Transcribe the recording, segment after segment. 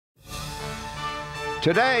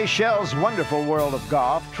Today, Shell's wonderful world of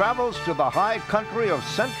golf travels to the high country of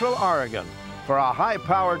Central Oregon for a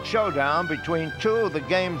high-powered showdown between two of the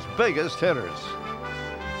game's biggest hitters.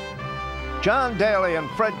 John Daly and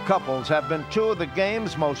Fred Couples have been two of the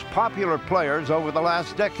game's most popular players over the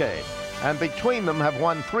last decade, and between them have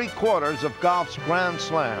won 3/4 of golf's Grand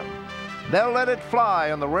Slam. They'll let it fly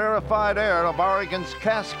in the rarefied air of Oregon's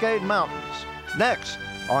Cascade Mountains, next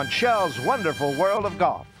on Shell's wonderful world of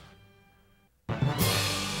golf.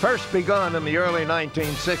 First begun in the early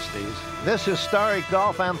 1960s, this historic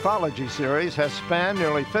golf anthology series has spanned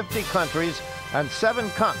nearly 50 countries and 7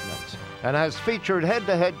 continents and has featured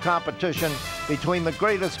head-to-head competition between the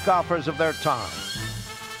greatest golfers of their time.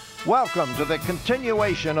 Welcome to the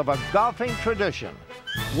continuation of a golfing tradition.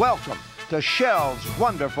 Welcome to Shell's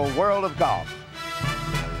wonderful world of golf.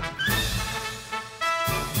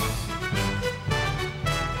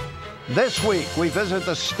 This week, we visit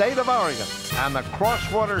the state of Oregon and the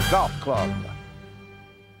Crosswater Golf Club.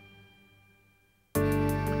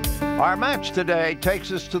 Our match today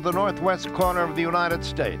takes us to the northwest corner of the United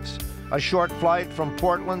States, a short flight from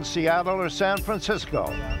Portland, Seattle, or San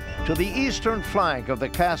Francisco, to the eastern flank of the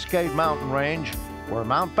Cascade Mountain Range, where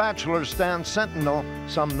Mount Bachelor stands sentinel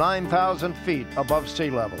some 9,000 feet above sea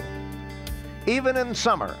level. Even in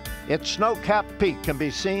summer, its snow-capped peak can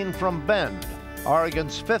be seen from Bend,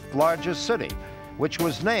 Oregon's 5th largest city, which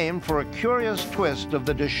was named for a curious twist of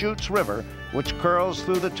the Deschutes River, which curls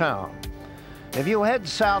through the town. If you head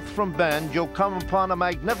south from Bend, you'll come upon a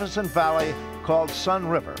magnificent valley called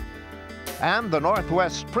Sunriver, and the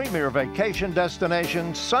Northwest's premier vacation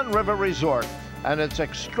destination, Sunriver Resort, and its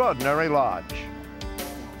extraordinary lodge.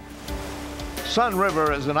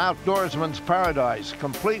 Sunriver is an outdoorsman's paradise,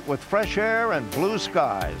 complete with fresh air and blue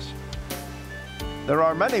skies. There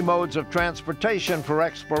are many modes of transportation for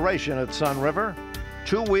exploration at Sunriver.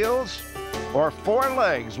 2 wheels or 4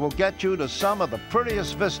 legs will get you to some of the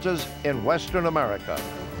prettiest vistas in Western America.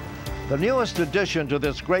 The newest addition to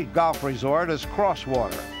this great golf resort is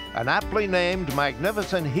Crosswater, an aptly named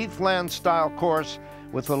magnificent heathland-style course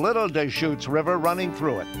with the little Deschutes River running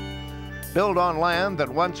through it. Built on land that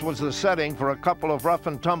once was the setting for a couple of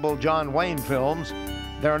rough-and-tumble John Wayne films,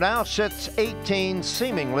 there now sits 18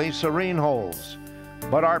 seemingly serene holes.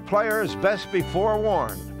 But our players best be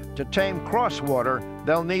forewarned. To tame Crosswater,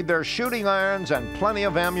 they'll need their shooting irons and plenty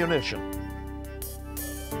of ammunition.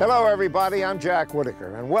 Hello, everybody. I'm Jack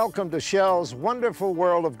Whitaker, and welcome to Shell's wonderful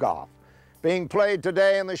world of golf, being played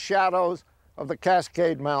today in the shadows of the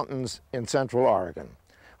Cascade Mountains in Central Oregon.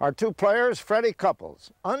 Our 2 players, Freddie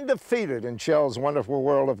Couples, undefeated in Shell's wonderful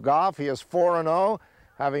world of golf. He is 4-0,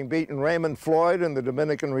 having beaten Raymond Floyd in the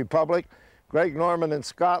Dominican Republic, Greg Norman in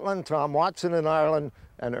Scotland, Tom Watson in Ireland,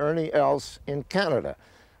 and Ernie Els in Canada.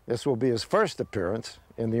 This will be his first appearance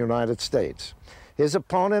in the United States. His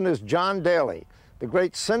opponent is John Daly, the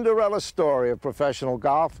great Cinderella story of professional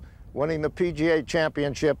golf, winning the PGA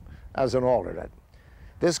Championship as an alternate.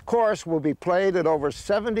 This course will be played at over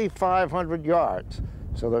 7,500 yards,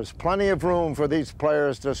 so there's plenty of room for these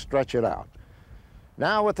players to stretch it out.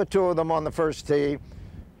 Now, with the 2 of them on the first tee,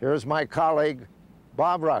 here's my colleague,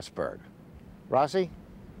 Bob Rosberg. Rossi?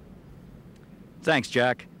 Thanks,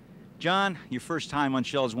 Jack. John, your first time on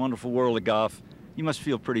Shell's wonderful world of golf. You must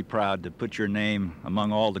feel pretty proud to put your name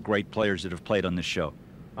among all the great players that have played on this show.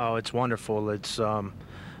 Oh, it's wonderful. It's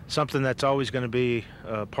something that's always going to be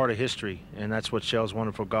part of history, and that's what Shell's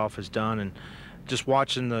wonderful golf has done. And just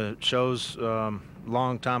watching the shows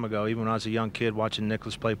long time ago, even when I was a young kid, watching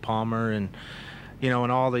Nicklaus play Palmer and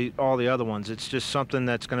and all the other ones, it's just something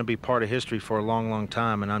that's going to be part of history for a long, long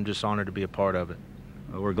time, and I'm just honored to be a part of it.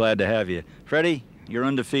 Well, we're glad to have you. Freddie, you're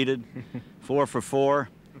undefeated, 4 for 4.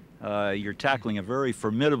 You're tackling a very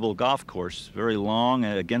formidable golf course, very long,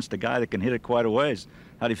 against a guy that can hit it quite a ways.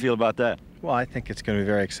 How do you feel about that? Well, I think it's going to be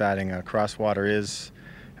very exciting. Crosswater is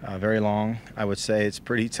very long. I would say it's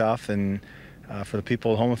pretty tough, and for the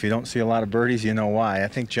people at home, if you don't see a lot of birdies, you know why. I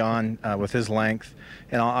think John, with his length,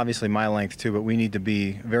 and obviously my length too, but we need to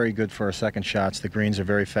be very good for our second shots. The greens are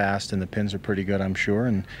very fast, and the pins are pretty good, I'm sure,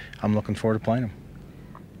 and I'm looking forward to playing them.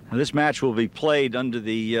 Now, this match will be played under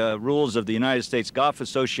the rules of the United States Golf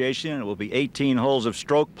Association. It will be 18 holes of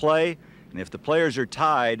stroke play, and if the players are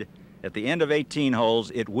tied at the end of 18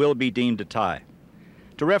 holes, it will be deemed a tie.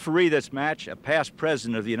 To referee this match, a past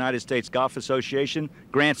president of the United States Golf Association,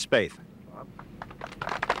 Grant Spaeth.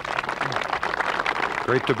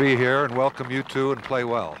 Great to be here and welcome you two and play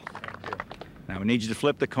well. Now we need you to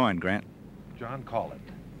flip the coin, Grant. John, call it.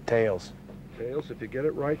 Tails. Tails, if you get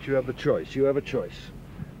it right, you have the choice. You have a choice.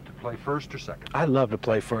 To play first or second? I love to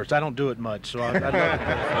play first. I don't do it much, so I love to play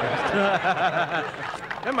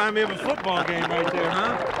first. That reminds me of a football game right there,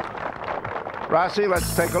 huh? Rossi,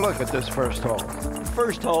 let's take a look at this first hole.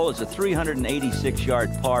 First hole is a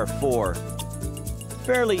 386-yard par 4.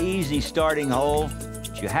 Fairly easy starting hole,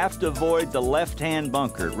 but you have to avoid the left-hand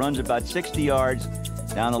bunker. It runs about 60 yards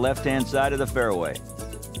down the left-hand side of the fairway.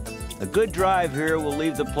 A good drive here will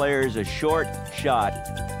leave the players a short shot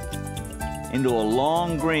into a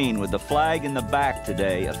long green with the flag in the back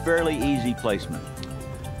today. A fairly easy placement.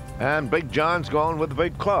 And Big John's going with the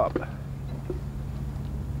big club.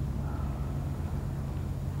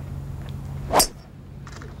 Hang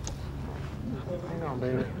on,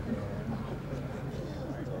 baby.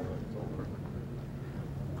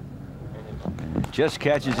 Just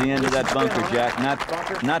catches the end of that bunker, Jack.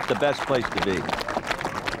 Not the best place to be.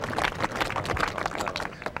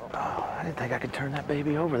 Oh, I didn't think I could turn that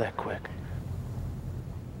baby over that quick.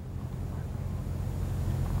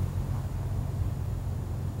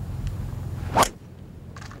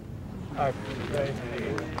 All right, baby.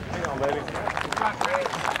 Hang on, baby.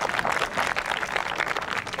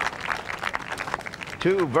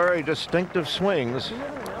 Two very distinctive swings.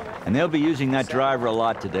 And they'll be using that driver a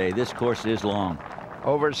lot today. This course is long.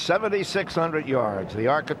 Over 7,600 yards. The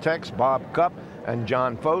architects, Bob Cupp and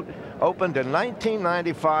John Fote, opened in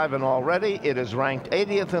 1995, and already it is ranked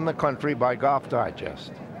 80th in the country by Golf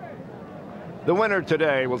Digest. The winner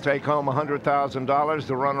today will take home $100,000.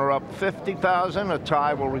 The runner-up, $50,000. A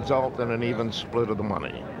tie will result in an even split of the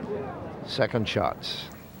money. Second shots.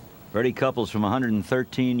 Freddie Couples from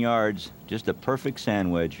 113 yards. Just a perfect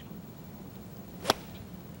sand wedge.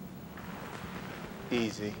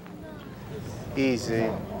 Easy.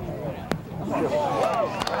 Easy.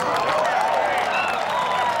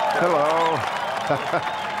 Hello.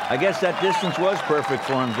 I guess that distance was perfect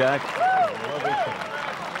for him, Jack.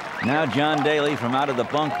 Now John Daly from out of the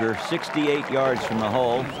bunker, 68 yards from the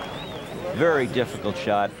hole. Very difficult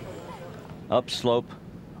shot. Upslope.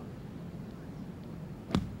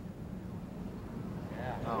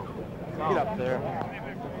 Get up there.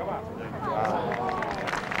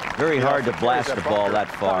 Very hard to blast the ball that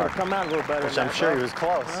far. Come out a little better. Which I'm sure he was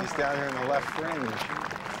close. He's down here in the left fringe.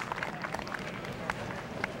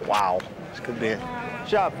 Wow. This could be it.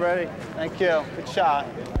 Shot, Freddie. Thank you. Good shot.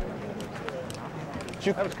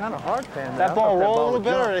 That was kind of hard, Pan. That ball roll a little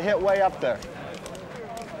bit, or it hit way up there?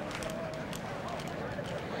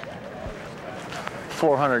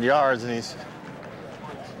 400 yards, and he's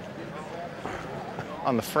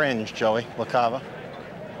on the fringe, Joey LaCava.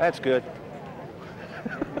 That's good.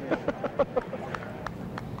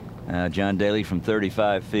 John Daly from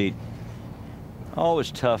 35 feet. Always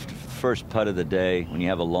tough first putt of the day when you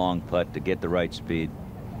have a long putt to get the right speed.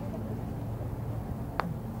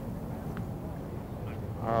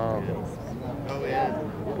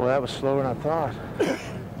 Well, that was slower than I thought.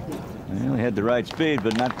 Well, he had the right speed,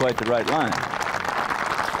 but not quite the right line.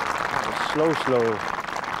 Slow.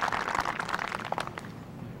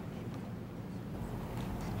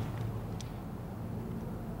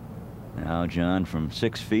 Now John from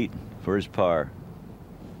 6 feet for his par.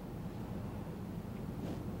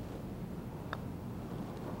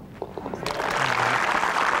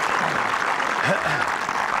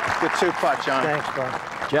 Good two putt, John. Thanks, Bob.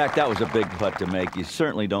 Jack, that was a big putt to make. You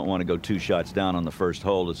certainly don't want to go 2 shots down on the first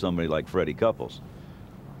hole to somebody like Freddie Couples.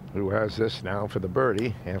 Who has this now for the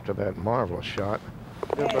birdie after that marvelous shot.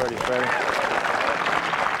 Good birdie, Freddie.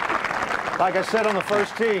 Like I said on the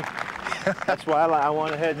first tee, that's why I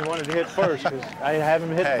went ahead and wanted to hit first, because I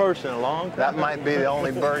haven't hit first in a long time. That might be the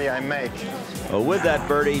only birdie I make. Well, with that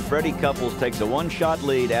birdie, Freddie Couples takes a 1-shot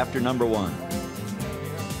lead after number 1.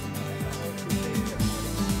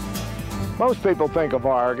 Most people think of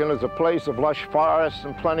Oregon as a place of lush forests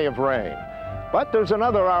and plenty of rain. But there's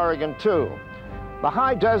another Oregon, too. The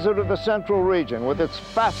high desert of the central region with its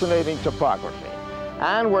fascinating topography.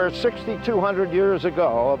 And where 6,200 years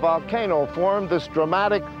ago, a volcano formed this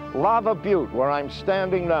dramatic lava butte where I'm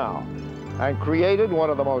standing now and created one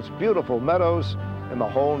of the most beautiful meadows in the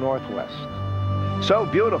whole Northwest. So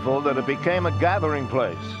beautiful that it became a gathering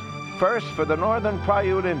place. First for the northern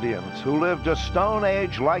Paiute Indians, who lived a Stone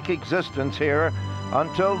Age-like existence here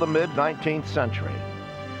until the mid-19th century.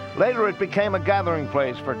 Later, it became a gathering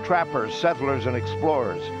place for trappers, settlers, and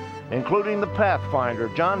explorers, including the pathfinder,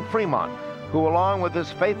 John Fremont, who, along with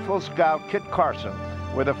his faithful scout, Kit Carson,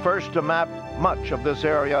 were the first to map much of this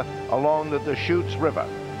area along the Deschutes River.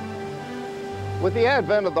 With the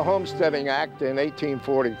advent of the Homesteading Act in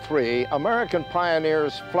 1843, American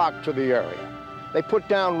pioneers flocked to the area. They put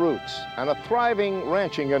down roots, and a thriving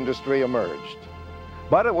ranching industry emerged.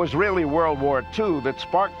 But it was really World War II that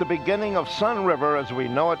sparked the beginning of Sunriver as we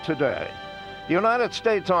know it today. The United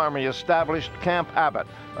States Army established Camp Abbott,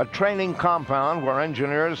 a training compound where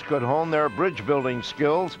engineers could hone their bridge building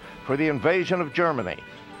skills for the invasion of Germany.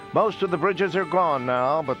 Most of the bridges are gone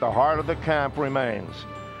now, but the heart of the camp remains.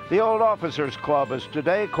 The old Officers Club is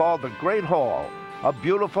today called the Great Hall, a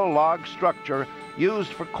beautiful log structure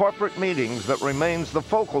used for corporate meetings that remains the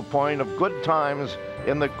focal point of good times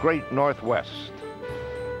in the great Northwest.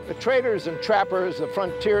 The traders and trappers, the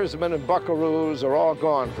frontiersmen and buckaroos are all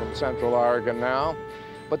gone from Central Oregon now,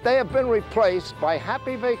 but they have been replaced by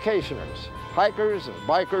happy vacationers, hikers and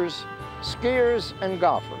bikers, skiers and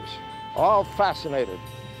golfers, all fascinated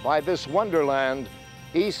by this wonderland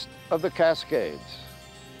east of the Cascades.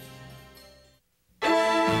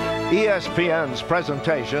 ESPN's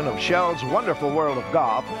presentation of Shell's Wonderful World of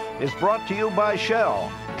Golf is brought to you by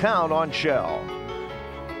Shell. Count on Shell.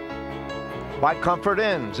 By Comfort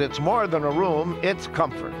Inns, it's more than a room, it's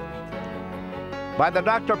comfort. By the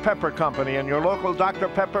Dr. Pepper Company and your local Dr.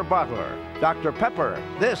 Pepper bottler. Dr. Pepper,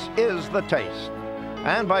 this is the taste.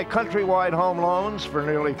 And by Countrywide Home Loans, for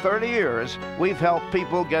nearly 30 years, we've helped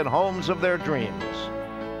people get homes of their dreams.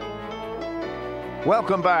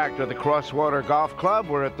 Welcome back to the Crosswater Golf Club.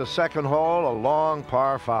 We're at the second hole, a long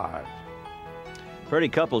par 5. Freddie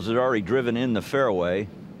Couples has already driven in the fairway.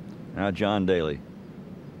 Now John Daly.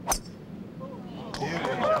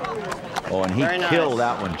 Oh, and he killed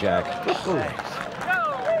that one, Jack. A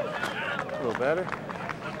little better.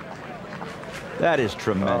 That is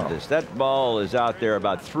tremendous. That ball is out there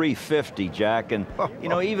about 350, Jack, and you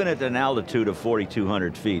know, even at an altitude of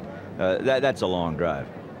 4,200 feet, that's a long drive.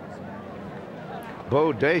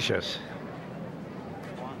 Bodacious.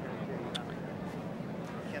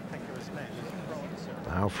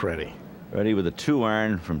 Now Freddie. Freddie with a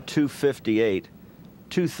 2-iron from 258,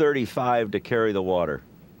 235 to carry the water.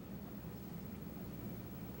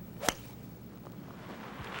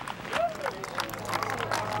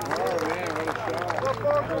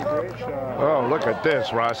 Oh, look at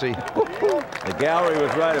this, Rossi. The gallery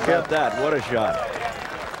was right about that. What a shot.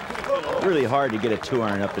 Really hard to get a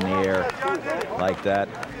 2-iron up in the air like that.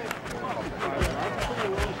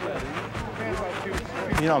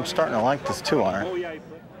 You know, I'm starting to like this 2-iron.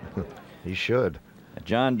 He should.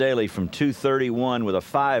 John Daly from 231 with a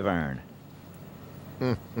 5-iron.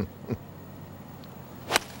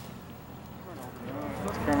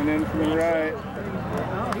 Coming in from the right.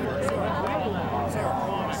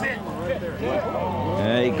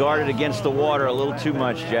 He guarded against the water a little too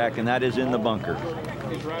much, Jack, and that is in the bunker.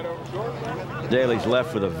 Daly's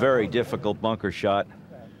left with a very difficult bunker shot.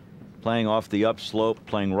 Playing off the upslope,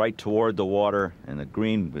 playing right toward the water, and the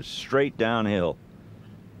green was straight downhill.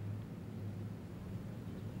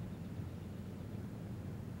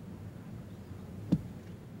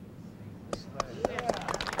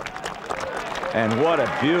 And what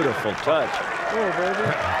a beautiful touch. Oh,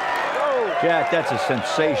 baby. Jack, that's a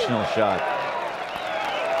sensational shot.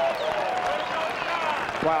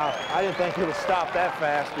 Wow, I didn't think he would stop that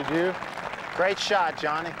fast, did you? Great shot,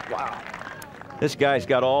 Johnny. Wow. This guy's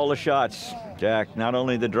got all the shots, Jack. Not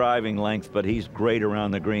only the driving length, but he's great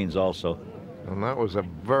around the greens also. And that was a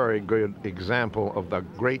very good example of the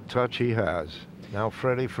great touch he has. Now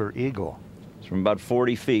Freddie for eagle. It's from about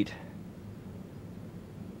 40 feet.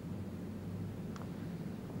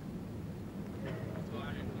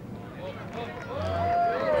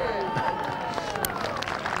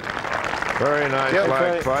 Very nice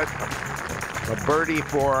flag putt. A birdie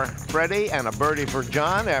for Freddie and a birdie for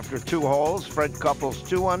John after 2 holes. Fred Couples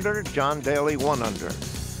 2 under, John Daly 1 under.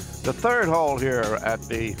 The third hole here at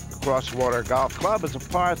the Crosswater Golf Club is a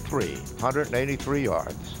par 3, 183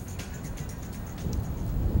 yards.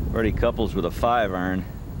 Freddie Couples with a 5-iron.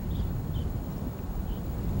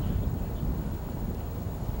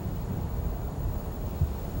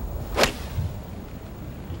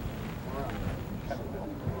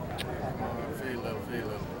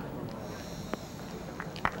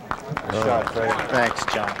 Thanks,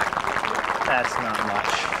 John. That's not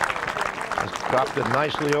much. Just dropped it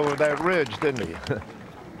nicely over that ridge, didn't he?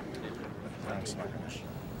 Thanks.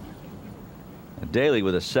 Daly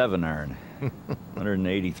with a 7-iron.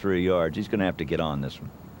 183 yards. He's going to have to get on this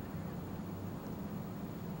one.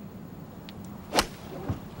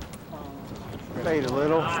 Fade a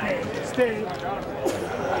little. Stay.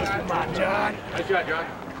 Come on, John. Nice shot, John.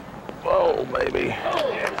 Oh, baby.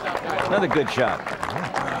 Another good shot.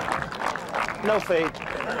 No fade.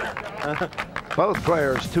 Both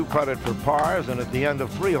players 2-putted for pars, and at the end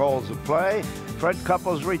of 3 holes of play, Fred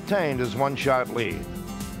Couples retained his 1-shot lead.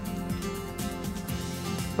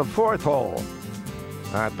 The 4th hole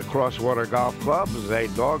at the Crosswater Golf Club is a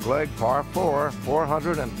dogleg par 4,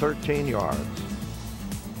 413 yards.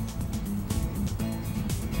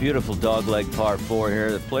 Beautiful dogleg par 4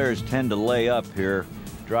 here. The players tend to lay up here.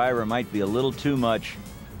 Driver might be a little too much.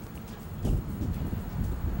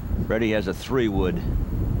 Freddie has a 3-wood.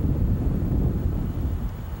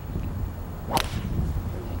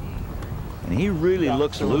 And he really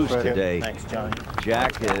looks loose today. Thanks, Johnny.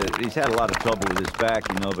 Jack, he's had a lot of trouble with his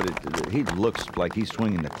back, you know, but he looks like he's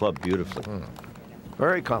swinging the club beautifully.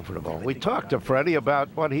 Very comfortable. We talked to Freddie about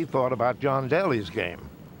what he thought about John Daly's game.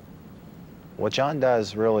 What John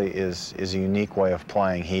does really is a unique way of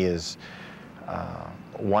playing. He is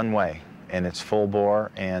one way, and it's full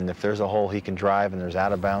bore, and if there's a hole he can drive and there's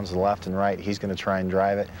out of bounds to the left and right, he's going to try and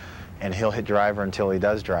drive it, and he'll hit driver until he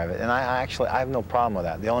does drive it. And I have no problem with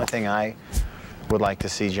that. The only thing I would like to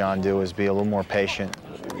see John do is be a little more patient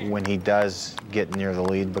when he does get near the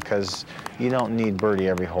lead, because you don't need birdie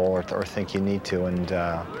every hole or think you need to. And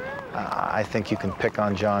I think you can pick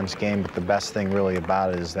on John's game, but the best thing really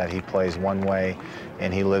about it is that he plays one way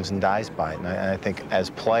and he lives and dies by it. And I think as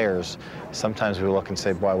players, sometimes we look and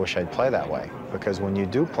say, boy, I wish I'd play that way. Because when you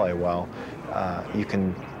do play well, you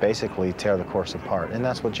can basically tear the course apart. And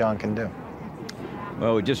that's what John can do.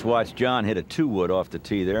 Well, we just watched John hit a 2-wood off the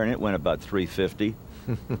tee there, and it went about 350.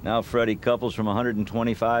 Now Freddie couples from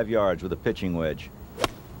 125 yards with a pitching wedge.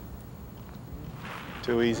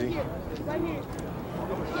 Too easy.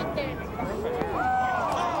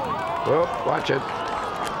 Well, watch it.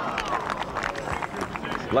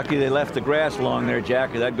 Lucky they left the grass along there,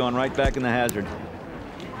 Jack, or that'd gone right back in the hazard.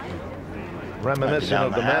 Reminiscent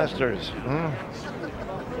of the Masters.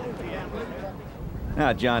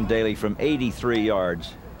 Now John Daly from 83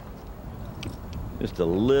 yards. Just a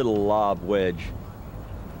little lob wedge.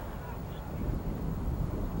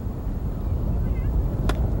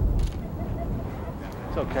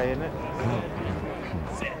 It's okay, isn't it?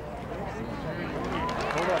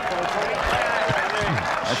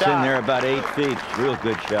 That's in there about 8 feet. Real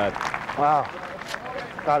good shot. Wow.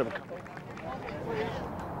 Got him.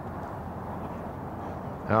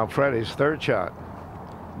 Now Freddie's 3rd shot.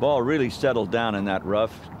 Ball really settled down in that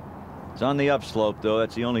rough. It's on the upslope, though.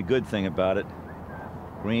 That's the only good thing about it.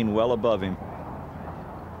 Green well above him.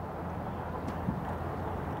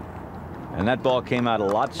 And that ball came out a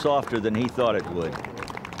lot softer than he thought it would.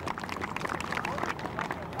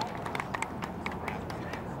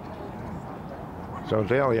 So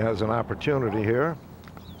Daly has an opportunity here.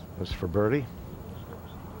 This is for birdie.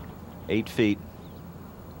 8 feet.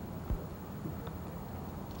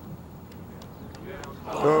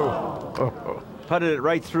 Oh. Putted it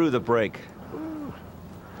right through the break.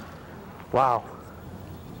 Wow.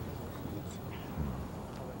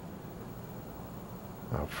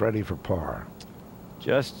 Now Freddie for par.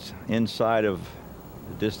 Just inside of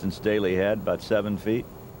the distance Daly had, about 7 feet.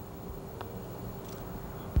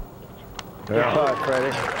 Good par,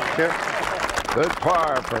 Freddie. Here. Good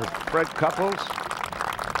par for Fred Couples.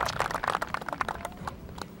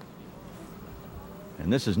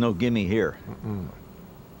 And this is no gimme here.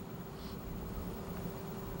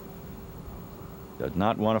 Does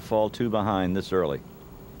not want to fall too behind this early.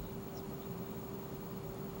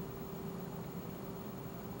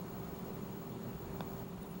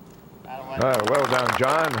 Well done,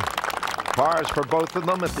 John. Pars for both of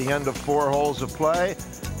them at the end of 4 holes of play.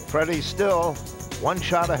 Freddie still 1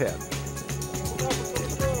 shot ahead.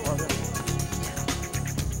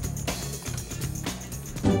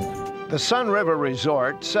 The Sunriver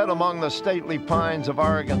Resort, set among the stately pines of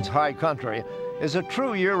Oregon's high country, is a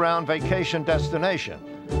true year-round vacation destination.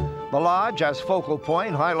 The lodge, as focal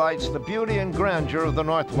point, highlights the beauty and grandeur of the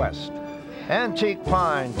Northwest. Antique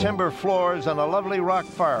pine, timber floors, and a lovely rock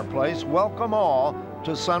fireplace welcome all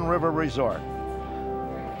to Sunriver Resort.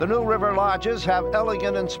 The new river lodges have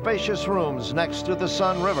elegant and spacious rooms next to the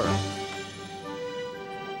Sun River.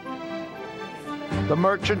 The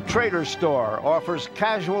Merchant Trader Store offers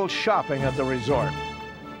casual shopping at the resort.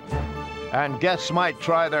 And guests might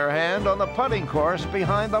try their hand on the putting course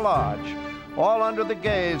behind the lodge, all under the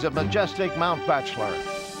gaze of majestic Mount Bachelor.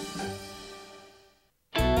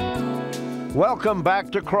 Welcome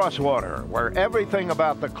back to Crosswater, where everything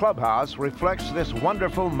about the clubhouse reflects this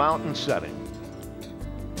wonderful mountain setting.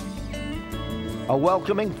 A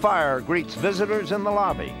welcoming fire greets visitors in the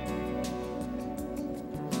lobby.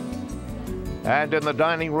 And in the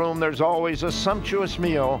dining room, there's always a sumptuous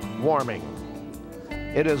meal warming.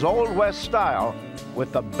 It is Old West style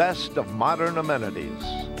with the best of modern amenities.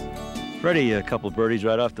 Freddie, a couple birdies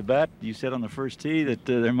right off the bat. You said on the first tee that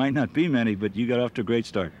there might not be many, but you got off to a great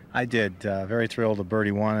start. I did. Very thrilled to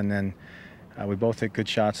birdie 1, and then we both hit good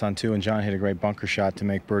shots on 2, and John hit a great bunker shot to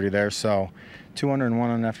make birdie there. So 201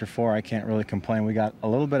 on after 4, I can't really complain. We got a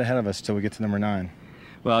little bit ahead of us till we get to number 9.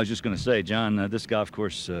 Well, I was just going to say, John, this golf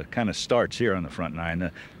course kind of starts here on the front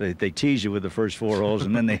nine. They tease you with the first 4 holes,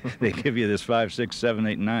 and then they give you this 5, 6, 7,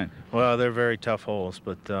 8, and 9. Well, they're very tough holes,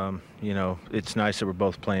 but you know, it's nice that we're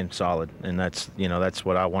both playing solid, and that's, you know, that's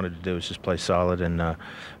what I wanted to do, is just play solid. And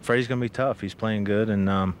Freddie's going to be tough. He's playing good,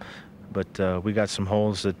 and but we got some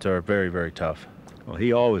holes that are very, very tough. Well,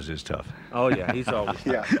 he always is tough. Oh yeah, he's always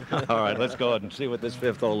tough. Yeah. All right, let's go ahead and see what this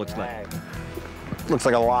 5th hole looks like. Looks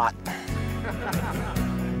like a lot.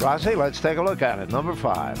 Rossi, let's take a look at it. Number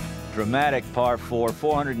 5. Dramatic par 4,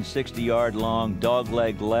 460-yard long,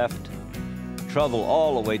 dogleg left. Trouble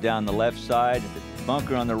all the way down the left side. The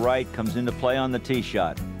bunker on the right comes into play on the tee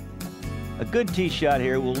shot. A good tee shot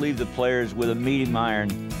here will leave the players with a medium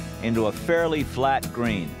iron into a fairly flat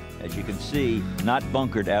green. As you can see, not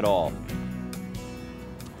bunkered at all.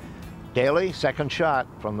 Daly, second shot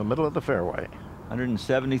from the middle of the fairway.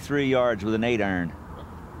 173 yards with an 8-iron.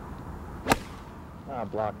 I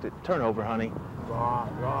blocked it. Turn over, honey.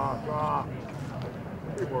 Draw.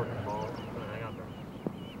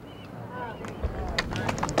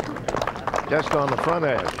 Just on the front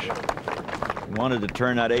edge. Wanted to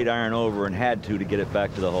turn that 8-iron over and had to get it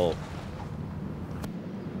back to the hole.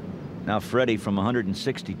 Now Freddie from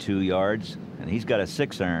 162 yards, and he's got a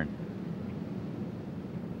 6-iron.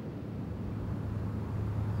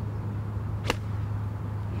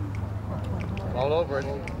 All over it.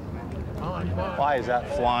 Why is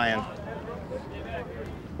that flying?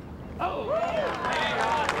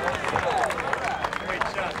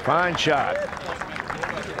 Fine shot.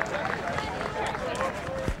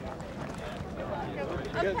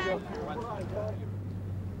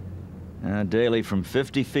 Daly from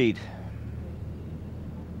 50 feet.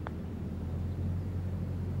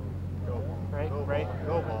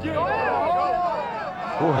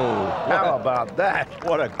 Whoa, how about that?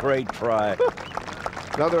 What a great try.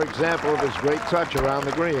 Another example of his great touch around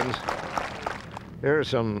the greens. Here are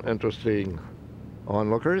some interesting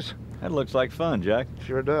onlookers. That looks like fun, Jack.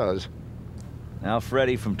 Sure does. Now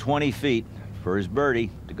Freddie from 20 feet for his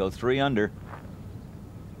birdie to go 3 under.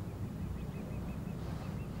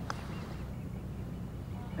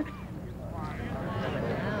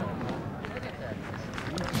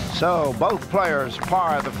 So both players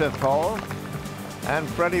par the 5th hole, and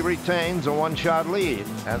Freddie retains a 1-shot lead.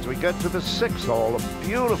 As we get to the 6th hole, a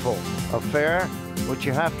beautiful affair, which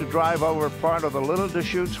you have to drive over part of the Little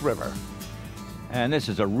Deschutes River. And this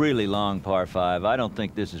is a really long par 5. I don't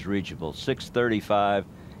think this is reachable. 635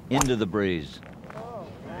 into the breeze.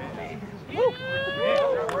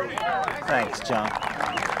 Thanks, John.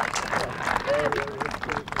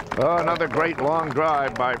 Oh, another great long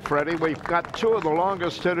drive by Freddie. We've got 2 of the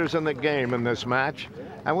longest hitters in the game in this match.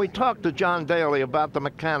 And we talked to John Daly about the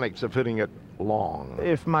mechanics of hitting it long.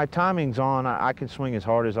 If my timing's on, I can swing as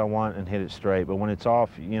hard as I want and hit it straight. But when it's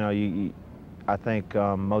off, you know, I think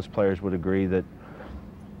most players would agree that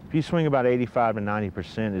if you swing about 85 to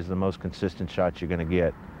 90% is the most consistent shot you're going to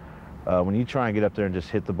get. When you try and get up there and just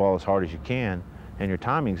hit the ball as hard as you can, and your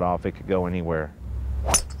timing's off, it could go anywhere.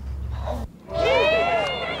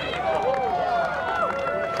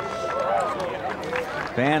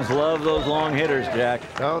 Fans love those long hitters, Jack.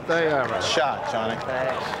 Don't they ever? Shot, Johnny.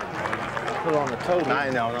 Thanks. Put on the total. I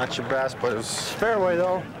know, not your best, but it was Fairway,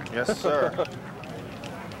 though. yes, sir.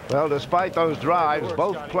 Well, despite those drives,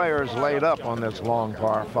 both players laid up on this long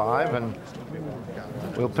par 5, and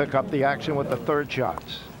we'll pick up the action with the 3rd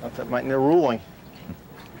shots. Thought that might need a ruling.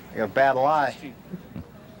 I got a bad lie.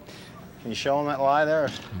 Can you show him that lie there?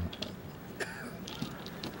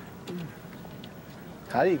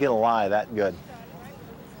 How do you get a lie that good?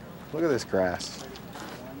 Look at this grass.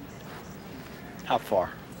 How far?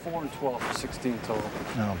 4 and 12 for 16 total.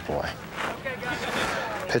 Oh, boy.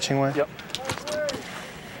 Pitching wedge? Yep.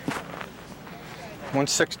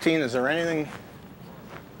 116, is there anything?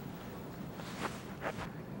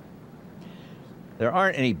 There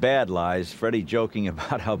aren't any bad lies. Freddie joking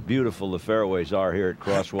about how beautiful the fairways are here at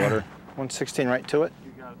Crosswater. 116 right to it?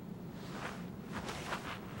 You got it.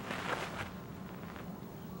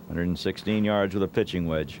 116 yards with a pitching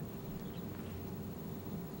wedge.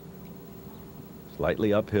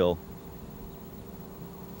 Slightly uphill.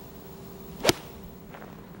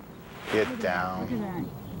 Get down.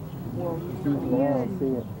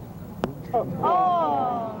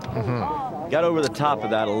 Got over the top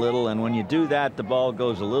of that a little, and when you do that, the ball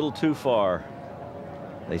goes a little too far.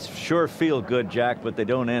 They sure feel good, Jack, but they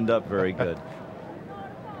don't end up very good.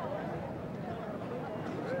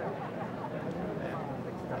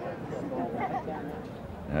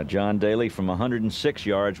 Now John Daly from 106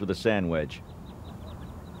 yards with a sand wedge.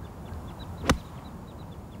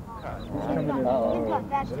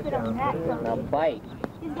 Now bite.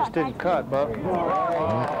 Just didn't cut, Buck.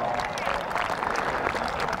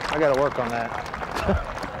 I got to work on that.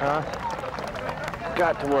 Huh?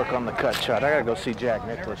 Got to work on the cut shot. I got to go see Jack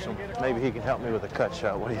Nicklaus, and maybe he can help me with a cut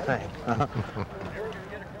shot. What do you think?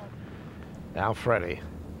 Now Freddie.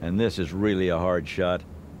 And this is really a hard shot.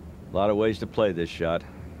 A lot of ways to play this shot.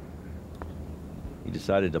 He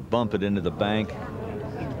decided to bump it into the bank.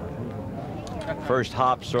 First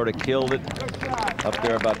hop sort of killed it. Up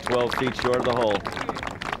there about 12 feet short of the hole.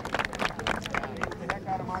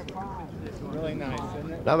 Really nice,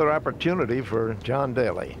 isn't it? Another opportunity for John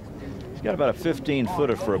Daly. He's got about a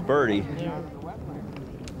 15-footer for a birdie.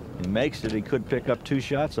 He makes it. He could pick up 2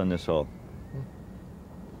 shots on this hole.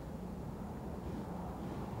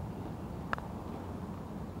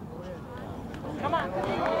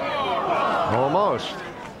 Almost.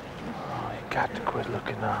 Oh, you got to quit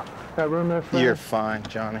looking up. Got room there, Fred? You're fine,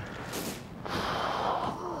 Johnny.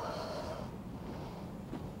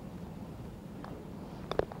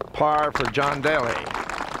 Par for John Daly.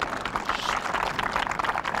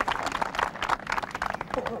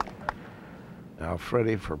 Now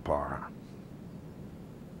Freddie for par.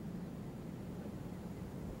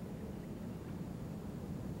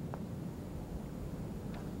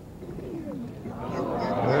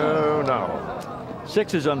 Oh, no.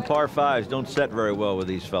 6s on par 5s don't set very well with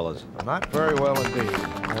these fellas. Not very well indeed.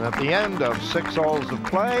 And at the end of 6 holes of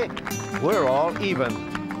play, we're all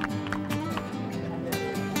even.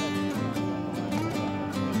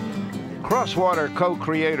 Crosswater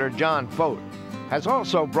co-creator John Fote has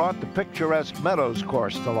also brought the picturesque Meadows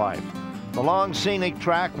course to life. The long scenic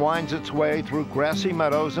track winds its way through grassy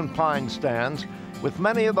meadows and pine stands, with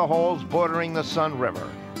many of the holes bordering the Sunriver.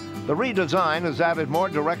 The redesign has added more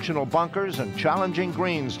directional bunkers and challenging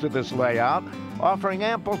greens to this layout, offering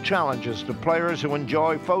ample challenges to players who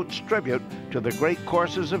enjoy Fote's tribute to the great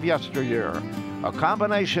courses of yesteryear, a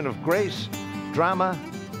combination of grace, drama,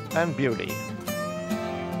 and beauty.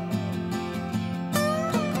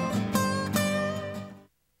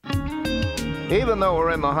 Even though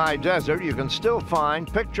we're in the high desert, you can still find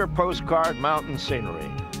picture postcard mountain scenery.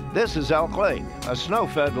 This is Elk Lake, a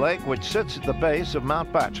snow-fed lake which sits at the base of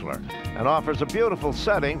Mount Bachelor and offers a beautiful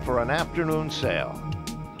setting for an afternoon sail.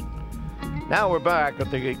 Now we're back at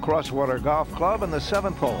the Crosswater Golf Club in the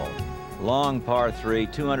 7th hole. Long par 3,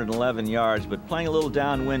 211 yards, but playing a little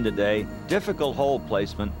downwind today. Difficult hole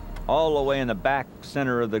placement all the way in the back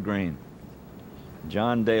center of the green.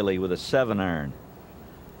 John Daly with a 7-iron.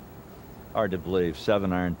 Hard to believe,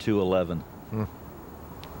 7-iron, 211.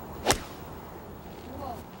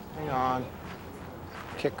 Hang on.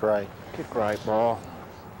 Kick right. Kick right, ball.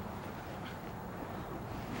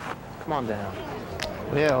 Come on down.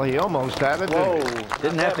 Well, he almost had it. Whoa.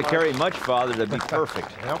 Didn't have to carry much farther to be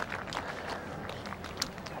perfect. Yep.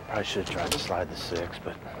 I should have tried to slide the 6,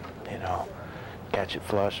 but, you know, catch it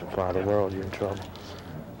flush and fly the world, you're in trouble.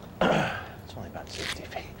 It's only about 60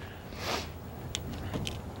 feet.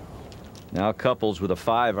 Now Couples with a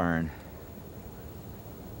 5-iron.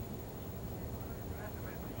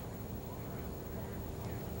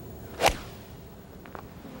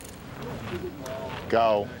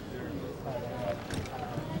 Go.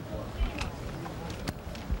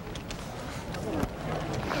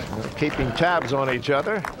 Keeping tabs on each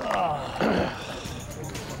other.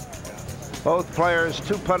 Both players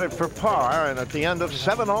 2-putted for par, and at the end of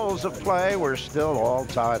 7 holes of play, we're still all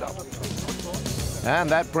tied up. And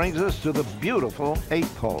that brings us to the beautiful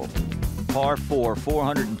 8th hole. Par 4,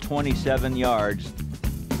 427 yards.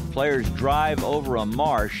 Players drive over a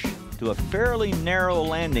marsh to a fairly narrow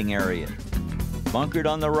landing area, bunkered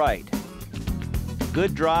on the right.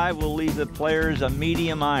 Good drive will leave the players a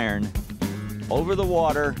medium iron over the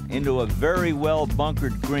water into a very well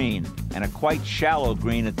bunkered green, and a quite shallow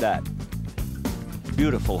green at that.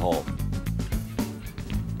 Beautiful hole.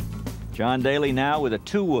 John Daly now with a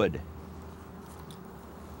 2-wood.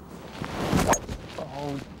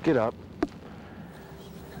 Oh, get up.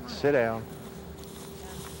 Sit down.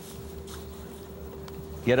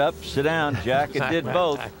 Get up, sit down, Jack. It did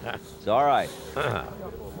both. It's all right.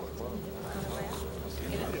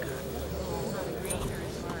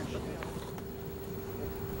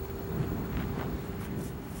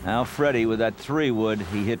 Now Freddie with that 3-wood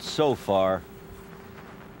he hits so far.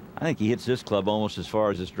 I think he hits this club almost as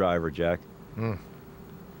far as this driver, Jack.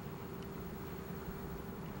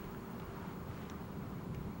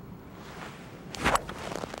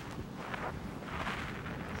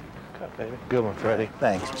 Cut, baby. Good one, Freddie.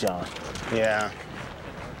 Thanks, John. Yeah.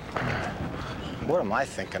 What am I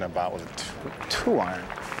thinking about with a 2-iron?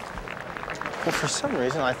 Well, for some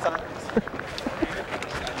reason, I thought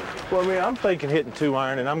Well, I mean, I'm thinking hitting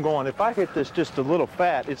 2-iron, and I'm going, if I hit this just a little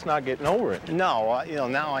fat, it's not getting over it. No, you know,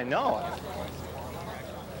 now I know.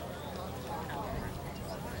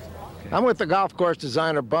 I'm with the golf course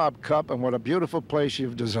designer, Bob Cupp, and what a beautiful place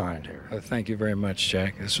you've designed here. Thank you very much,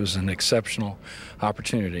 Jack. This was an exceptional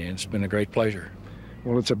opportunity, and it's been a great pleasure.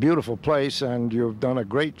 Well, it's a beautiful place, and you've done a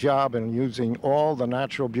great job in using all the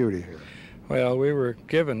natural beauty here. Well, we were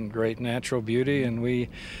given great natural beauty, and we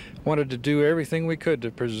wanted to do everything we could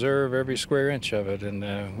to preserve every square inch of it.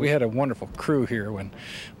 And we had a wonderful crew here when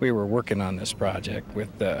we were working on this project.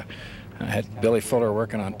 I had Billy Fuller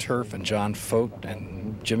working on turf, and John Fote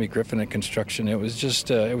and Jimmy Griffin in construction. It was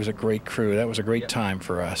just, it was a great crew. That was a great time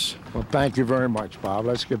for us. Well, thank you very much, Bob.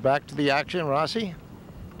 Let's get back to the action. Rossi?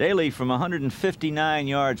 Daly from 159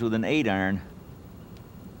 yards with an 8-iron.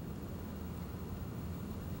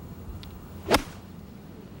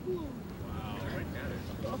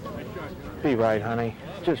 Be right, honey.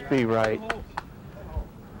 Just be right.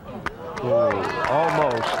 Oh,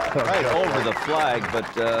 almost. Right over the flag, but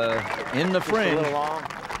in the fringe. Just a little long.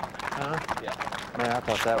 Huh? Yeah. Man, I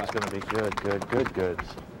thought that was going to be good.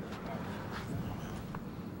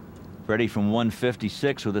 Freddie from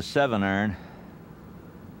 156 with a 7-iron.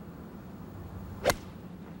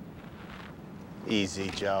 Easy,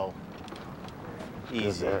 Joe.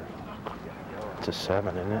 Easy. It's a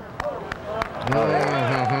 7, isn't it?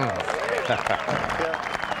 Good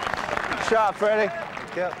shot, Freddie.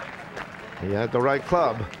 Yep. He had the right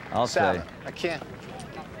club. I'll say. I can't.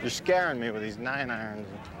 You're scaring me with these 9-irons.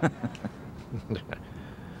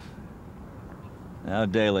 Now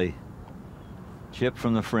Daly. Chip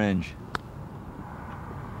from the fringe.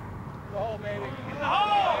 Oh, baby.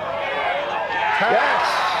 Yes!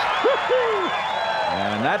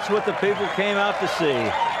 And that's what the people came out to see.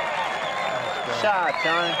 Shot,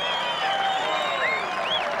 Johnny.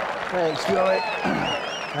 Thanks, Joey.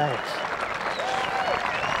 Thanks.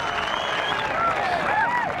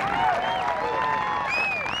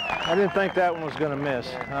 I didn't think that one was going to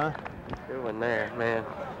miss, huh? Good one there, man.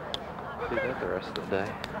 Do that the rest of the day.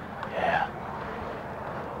 Yeah.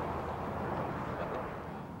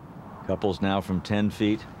 Couples now from 10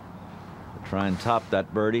 feet. Try and top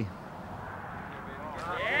that birdie.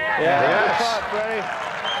 Yeah, Yes. good shot, Freddie.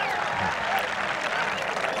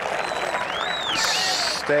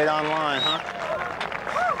 Stayed on line, huh?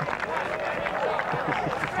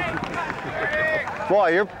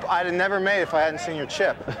 Boy, I'd have never made it if I hadn't seen your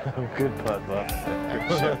chip. Good putt, Buck.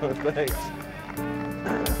 Thanks.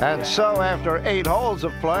 And so after 8 holes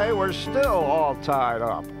of play, we're still all tied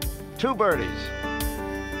up. 2 birdies.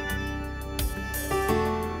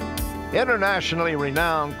 Internationally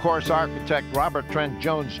renowned course architect Robert Trent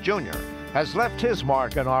Jones Jr. has left his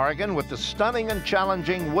mark in Oregon with the stunning and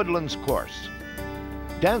challenging Woodlands course.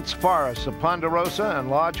 Dense forests of ponderosa and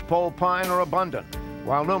lodgepole pine are abundant,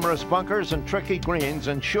 while numerous bunkers and tricky greens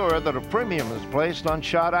ensure that a premium is placed on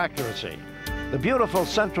shot accuracy. The beautiful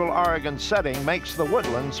Central Oregon setting makes the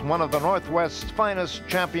Woodlands one of the Northwest's finest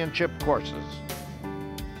championship courses.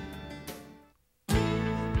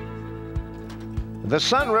 The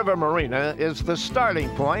Sunriver Marina is the starting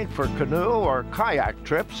point for canoe or kayak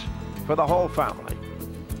trips for the whole family.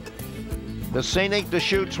 The scenic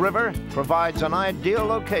Deschutes River provides an ideal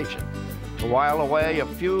location to while away a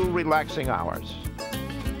few relaxing hours.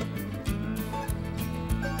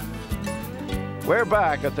 We're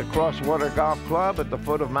back at the Crosswater Golf Club at the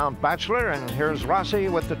foot of Mount Bachelor, and here's Rossi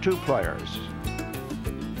with the 2 players.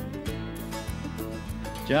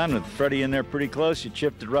 John, with Freddie in there pretty close, you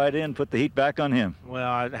chipped it right in, put the heat back on him. Well,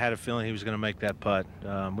 I had a feeling he was going to make that putt.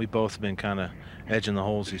 We both been kind of edging the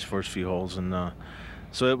holes these first few holes, and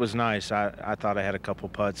so it was nice. I thought I had a couple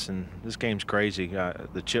putts, and this game's crazy.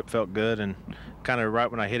 The chip felt good, and kind of right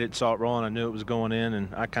when I hit it, saw it rolling, I knew it was going in,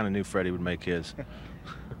 and I kind of knew Freddie would make his.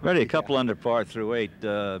 Freddie, a couple under par through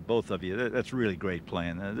 8, both of you. That's really great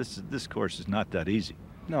playing. This course is not that easy.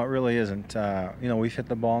 No, it really isn't. You know, we've hit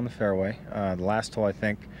the ball in the fairway. The last hole, I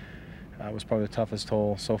think, was probably the toughest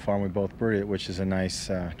hole so far, and we both birdied it, which is a nice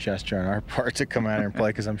gesture on our part to come out here and play,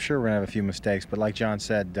 because I'm sure we're going to have a few mistakes. But like John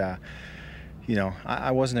said, you know,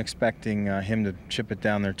 I wasn't expecting him to chip it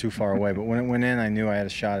down there too far away. But when it went in, I knew I had a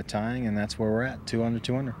shot at tying, and that's where we're at, 2 under,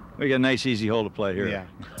 2 under. We got a nice, easy hole to play here. Yeah.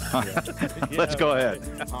 Let's go ahead.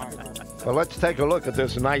 Well, let's take a look at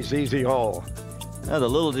this nice, easy hole. Now the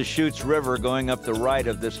Little Deschutes River going up the right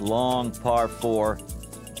of this long par 4.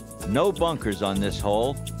 No bunkers on this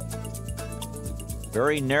hole.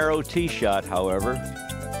 Very narrow tee shot, however.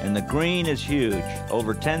 And the green is huge,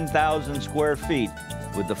 over 10,000 square feet,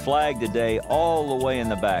 with the flag today all the way in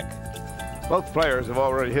the back. Both players have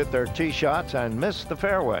already hit their tee shots and missed the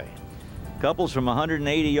fairway. Couples from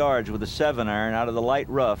 180 yards with a 7-iron out of the light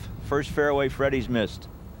rough. First fairway Freddie's missed.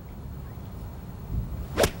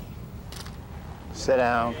 Sit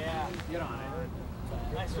down. Yeah, get on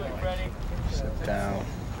it. Nice swing, Freddie. Sit down.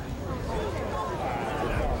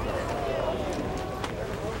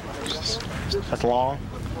 That's long.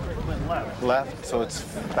 Left, so it's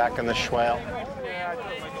back in the swale.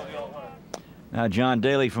 Now John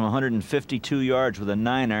Daly from 152 yards with a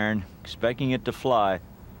 9-iron, expecting it to fly.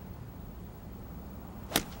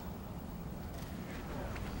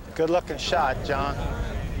 Good looking shot, John.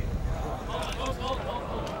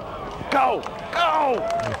 Go!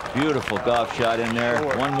 Go! Beautiful golf shot in there.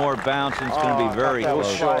 Short. One more bounce and it's going to be very that was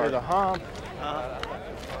close. short of the hump.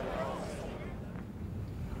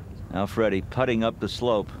 Now Freddie putting up the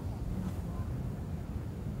slope.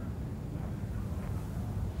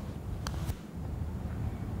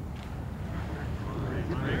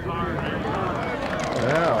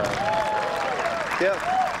 Yep.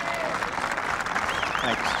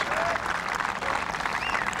 Thanks.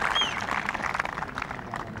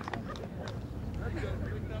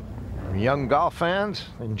 Young golf fans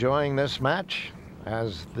enjoying this match,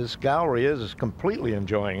 as this gallery is completely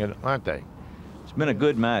enjoying it, aren't they? It's been a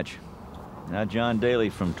good match. Now John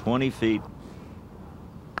Daly from 20 feet.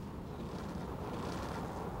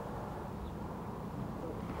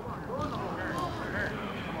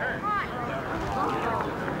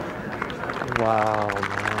 Wow,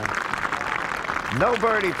 man. No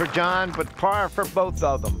birdie for John, but par for both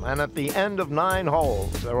of them. And at the end of 9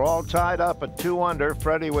 holes, they're all tied up at 2 under.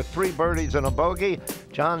 Freddie with 3 birdies and a bogey.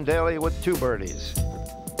 John Daly with 2 birdies.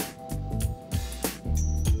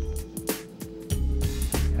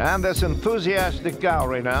 And this enthusiastic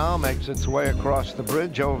gallery now makes its way across the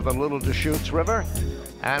bridge over the Little Deschutes River.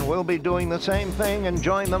 And we'll be doing the same thing and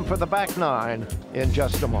join them for the back 9 in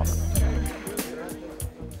just a moment.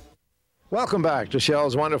 Welcome back to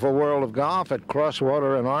Shell's Wonderful World of Golf at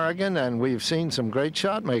Crosswater in Oregon, and we've seen some great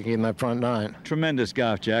shot making in that front 9. Tremendous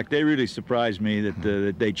golf, Jack. They really surprised me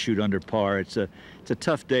that they'd shoot under par. It's a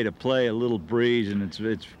tough day to play, a little breeze, and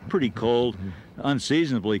it's pretty cold,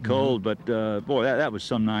 unseasonably cold. But boy, that was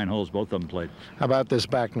some 9 holes both of them played. How about this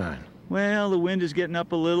back 9? Well, the wind is getting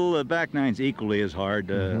up a little. The back 9's equally as hard.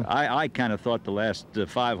 I kind of thought the last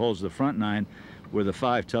 5 holes of the front 9 were the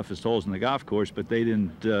 5 toughest holes in the golf course, but they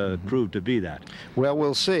didn't prove to be that. Well,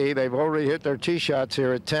 we'll see. They've already hit their tee shots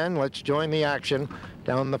here at 10. Let's join the action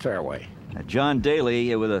down the fairway. Now John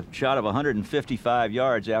Daly with a shot of 155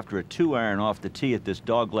 yards after a 2-iron off the tee at this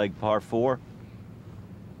dogleg par 4.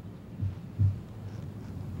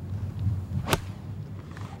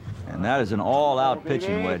 And that is an all-out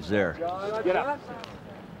pitching wedge there. Get up.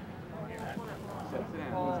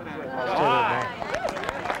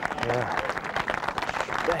 Yeah.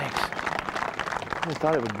 Thanks.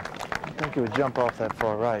 I think it would jump off that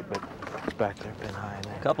far right, but it's back there, been high in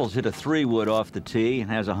there. Couples hit a 3-wood off the tee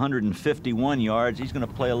and has 151 yards. He's going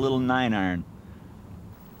to play a little 9-iron.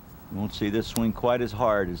 You won't see this swing quite as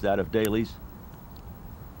hard as that of Daly's.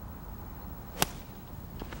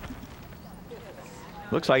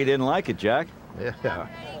 Looks like he didn't like it, Jack. Yeah.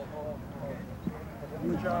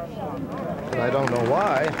 I don't know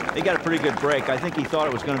why. He got a pretty good break. I think he thought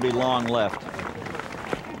it was going to be long left.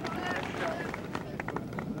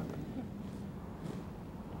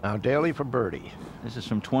 Now Daly for birdie. This is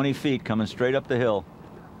from 20 feet coming straight up the hill.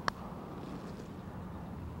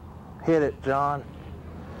 Hit it, John.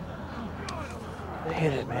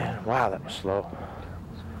 Hit it, man. Wow, that was slow.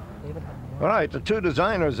 All right, the 2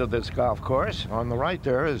 designers of this golf course. On the right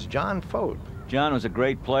there is John Fote. John was a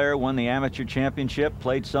great player, won the amateur championship,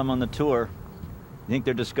 played some on the tour. You think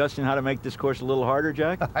they're discussing how to make this course a little harder,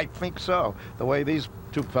 Jack? I think so, the way these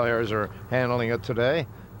 2 players are handling it today.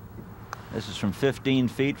 This is from 15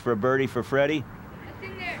 feet for a birdie for Freddie.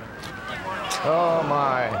 Oh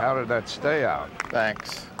my, how did that stay out?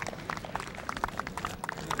 Thanks.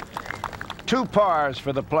 2 pars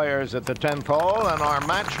for the players at the 10th hole, and our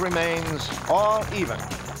match remains all even.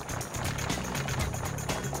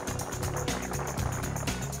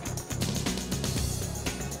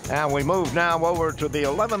 And we move now over to the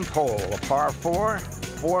 11th hole, a par 4,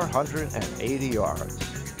 480 yards.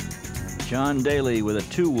 John Daly with a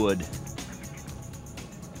 2-wood.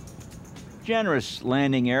 Generous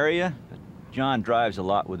landing area. John drives a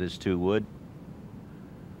lot with his 2-wood.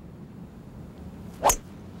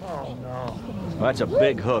 Oh, no. Well, that's a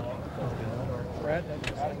big hook.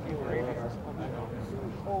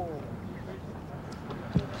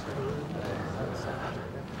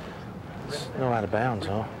 No out of bounds,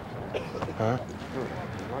 huh? Huh?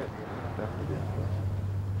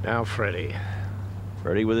 Now Freddie.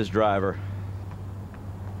 Freddie with his driver.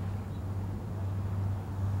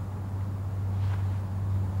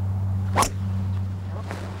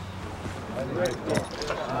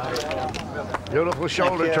 Little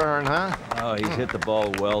shoulder turn, huh? Oh, he's hit the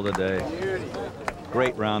ball well today.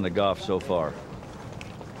 Great round of golf so far.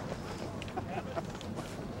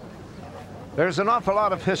 There's an awful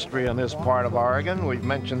lot of history in this part of Oregon. We've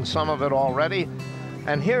mentioned some of it already.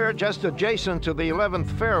 And here, just adjacent to the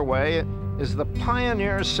 11th fairway, is the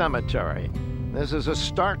Pioneer Cemetery. This is a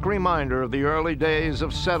stark reminder of the early days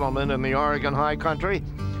of settlement in the Oregon high country.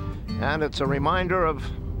 And it's a reminder of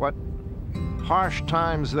what harsh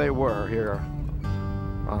times they were here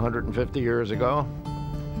 150 years ago.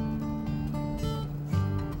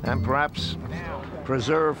 And perhaps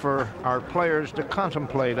preserve for our players to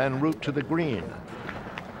contemplate en route to the green.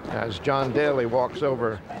 As John Daly walks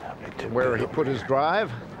over to where he put his drive.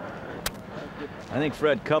 I think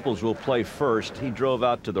Fred Couples will play first. He drove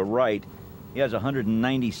out to the right. He has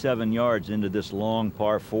 197 yards into this long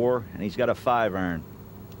par 4, and he's got a 5-iron.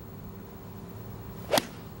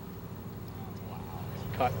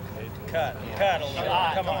 Cut a little.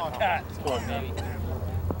 Come on, cut. Come on, baby.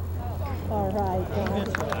 All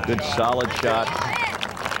right. Good solid shot.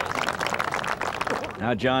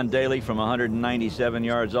 Now John Daly from 197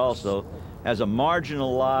 yards also has a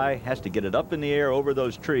marginal lie, has to get it up in the air over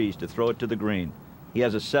those trees to throw it to the green. He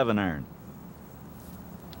has a 7-iron.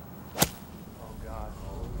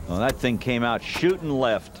 Oh, that thing came out shooting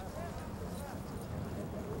left.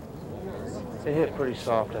 It hit pretty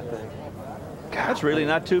soft, I think. That's really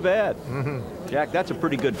not too bad. Jack, that's a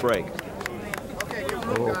pretty good break.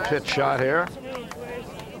 A little pitch shot here.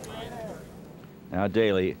 Now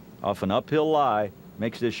Daly, off an uphill lie,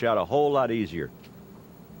 makes this shot a whole lot easier.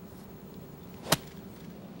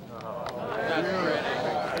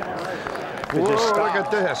 Whoa, look at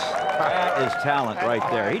this. That is talent right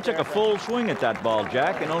there. He took a full swing at that ball,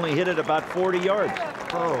 Jack, and only hit it about 40 yards.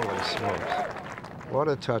 Holy smokes. What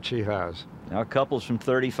a touch he has. Now Couples from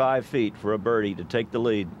 35 feet for a birdie to take the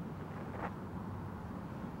lead.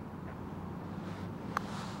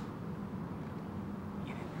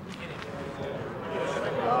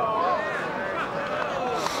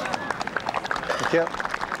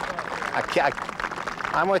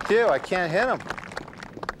 I'm with you. I can't hit him.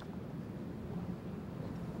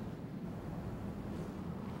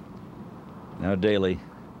 Now Daly,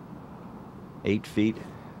 8 feet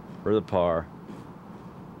for the par.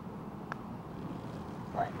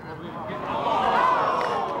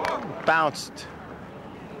 Bounced.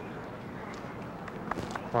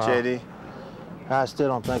 Wow. JD. I still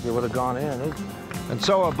don't think it would have gone in. And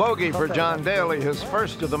so a bogey for John Daly, his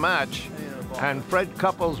first of the match. And Fred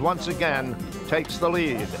Couples once again takes the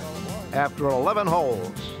lead after 11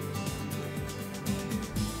 holes.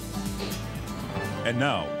 And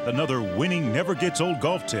now, another winning never gets old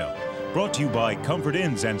golf tip, brought to you by Comfort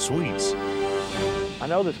Inns and Suites. I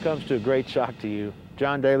know this comes to a great shock to you.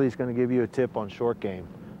 John Daly's going to give you a tip on short game.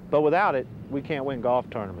 But without it, we can't win golf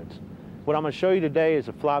tournaments. What I'm going to show you today is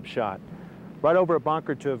a flop shot, right over a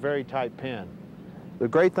bunker to a very tight pin. The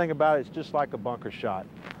great thing about it, it's just like a bunker shot.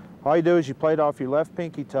 All you do is you play it off your left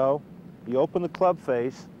pinky toe, you open the club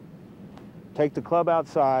face, take the club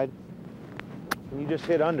outside, and you just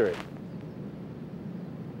hit under it.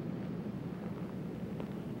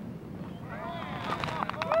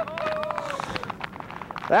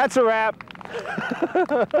 That's a wrap.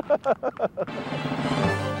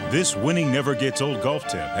 This winning never gets old golf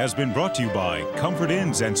tip has been brought to you by Comfort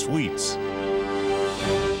Inns and Suites.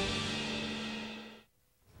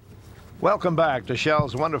 Welcome back to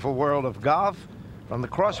Shell's Wonderful World of Golf from the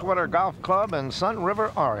Crosswater Golf Club in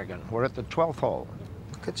Sunriver, Oregon. We're at the 12th hole.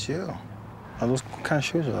 Look at you. Are those what kind of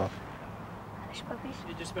shoes are those?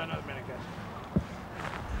 You just spent a minute, guys.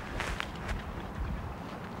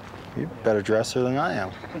 You're a better dresser than I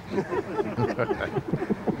am.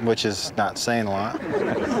 Which is not saying a lot.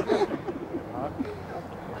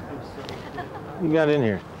 You got in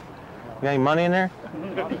here? You got any money in there?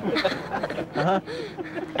 Uh-huh.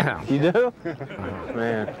 You do?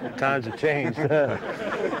 Man, times have changed.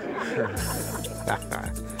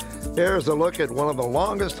 Here's a look at one of the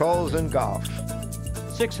longest holes in golf.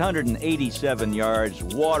 687 yards,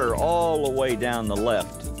 water all the way down the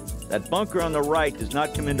left. That bunker on the right does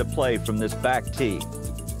not come into play from this back tee.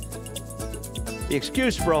 The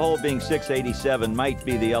excuse for a hole being 687 might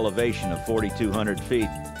be the elevation of 4,200 feet,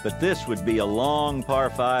 but this would be a long par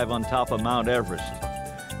 5 on top of Mount Everest.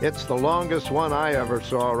 It's the longest one I ever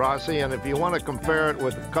saw, Rossi, and if you want to compare it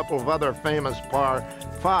with a couple of other famous par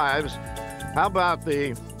 5s, how about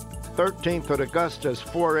the 13th at Augusta's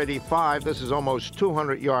 485? This is almost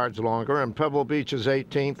 200 yards longer, and Pebble Beach's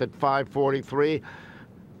 18th at 543.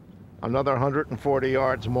 Another 140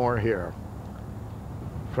 yards more here.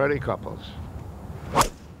 Freddie Couples.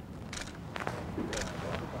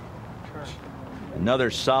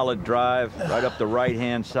 Another solid drive right up the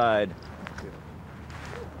right-hand side.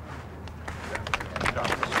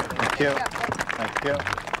 Thank you. Thank you.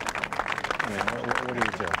 Yeah, what do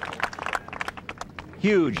you do?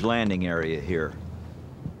 Huge landing area here.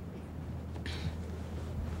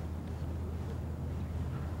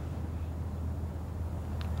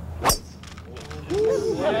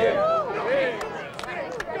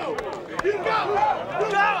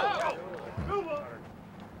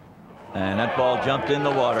 And that ball jumped in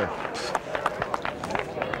the water.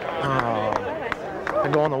 Oh, did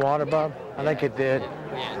it go in the water, Bob? I think it did.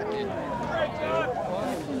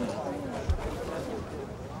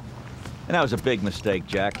 And that was a big mistake,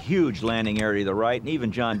 Jack. Huge landing area to the right, and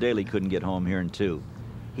even John Daly couldn't get home here in 2.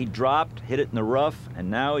 He dropped, hit it in the rough, and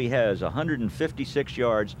now he has 156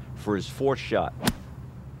 yards for his 4th shot.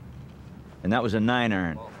 And that was a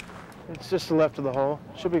 9-iron. It's just the left of the hole.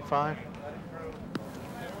 Should be fine.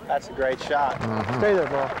 That's a great shot. Stay there,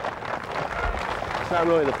 ball. It's not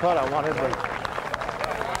really the putt I wanted, but...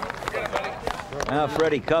 Now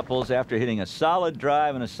Freddie Couples, after hitting a solid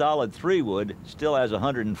drive and a solid 3-wood, still has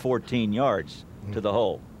 114 yards to the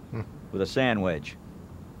hole with a sand wedge.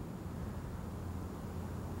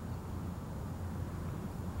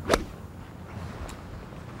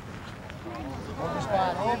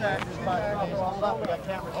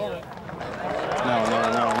 No.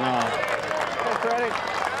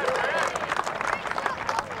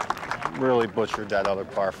 Really butchered that other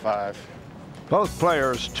par 5. Both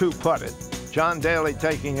players 2-putted. John Daly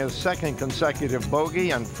taking his 2nd consecutive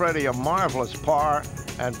bogey, and Freddie a marvelous par,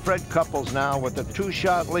 and Fred Couples now with a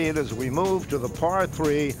 2-shot lead as we move to the par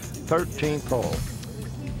 3, 13th hole.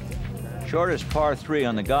 Shortest par 3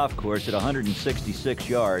 on the golf course at 166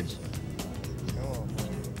 yards.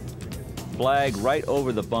 Flag right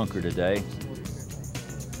over the bunker today.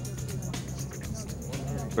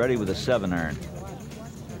 Freddie with a 7-iron.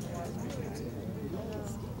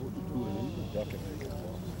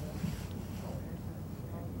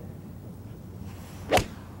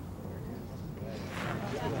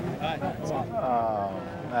 Oh,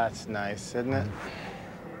 that's nice, isn't it?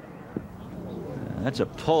 That's a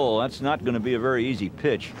pull. That's not going to be a very easy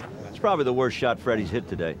pitch. It's probably the worst shot Freddie's hit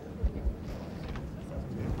today.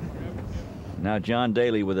 Now John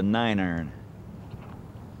Daly with a 9-iron.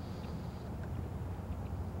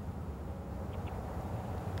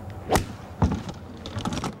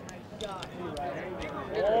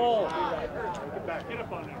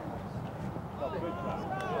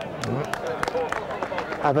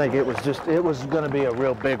 I think it was going to be a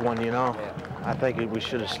real big one, you know. I think we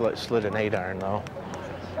should have slid an 8-iron, though.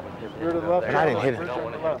 And I didn't hit it.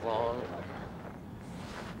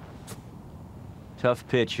 Tough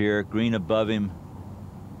pitch here. Green above him.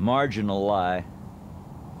 Marginal lie.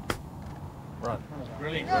 Run.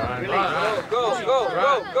 Go.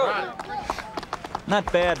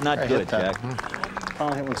 Not bad, not good, Jack.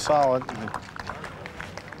 Oh, it was solid.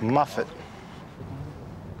 Muff it.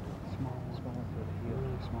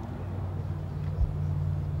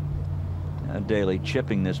 Now Daly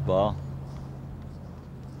chipping this ball.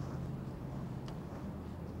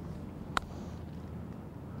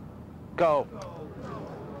 Go.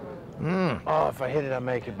 Oh, if I hit it, I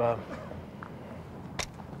make it, Bob.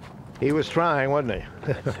 He was trying, wasn't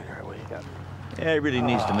he? Yeah, he really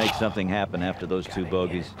needs to make something happen after those 2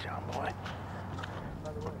 bogeys.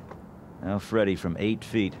 Now Freddie from 8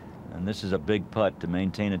 feet, and this is a big putt to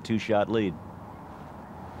maintain a 2-shot lead.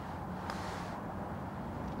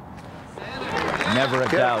 Never a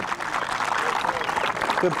doubt.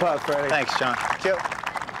 Good putt, Freddie. Thanks, John. Kill.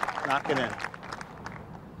 Knock it in.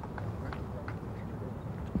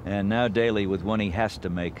 And now Daly with one he has to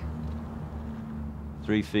make.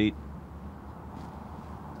 3 feet.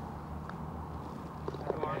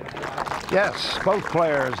 Yes, both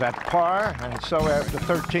players at par, and so after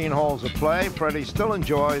 13 holes of play, Freddie still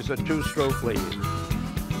enjoys a 2-stroke lead.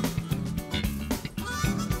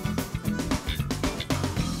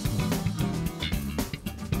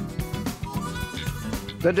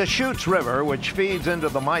 The Deschutes River, which feeds into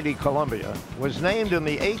the mighty Columbia, was named in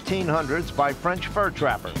the 1800s by French fur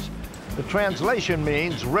trappers. The translation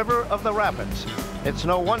means River of the Rapids. It's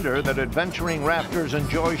no wonder that adventuring rafters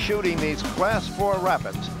enjoy shooting these Class 4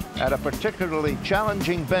 rapids at a particularly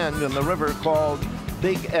challenging bend in the river called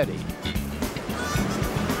Big Eddy.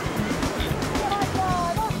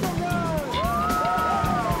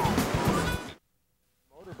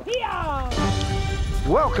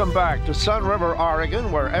 Welcome back to Sunriver,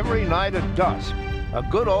 Oregon, where every night at dusk, a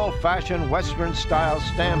good old-fashioned Western-style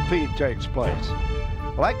stampede takes place.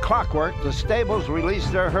 Like clockwork, the stables release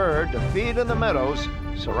their herd to feed in the meadows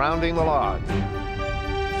surrounding the lodge.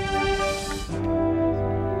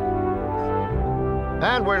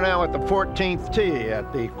 And we're now at the 14th tee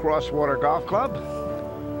at the Crosswater Golf Club.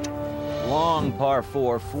 Long par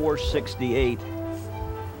 4, 468,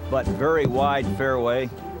 but very wide fairway.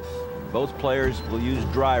 Both players will use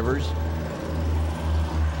drivers.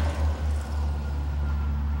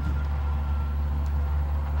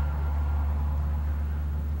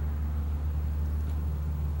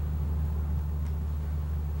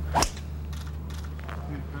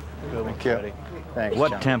 Thank you. Thanks,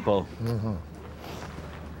 What John. tempo.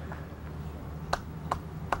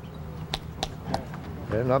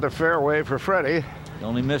 Another fairway for Freddie. He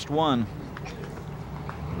only missed one.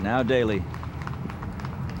 Now Daly.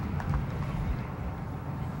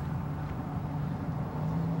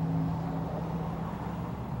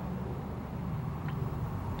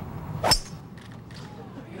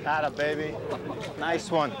 Atta, baby.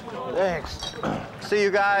 Nice one. Thanks. See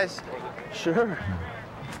you guys. Sure.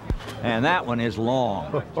 And that one is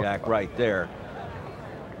long, Jack, right there.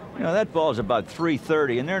 You know, that ball's about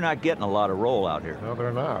 330, and they're not getting a lot of roll out here. No,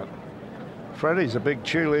 they're not. Freddie's a big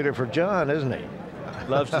cheerleader for John, isn't he?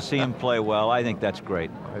 Loves to see him play well. I think that's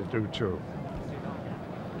great. I do, too.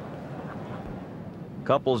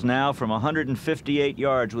 Couples now from 158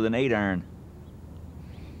 yards with an 8-iron.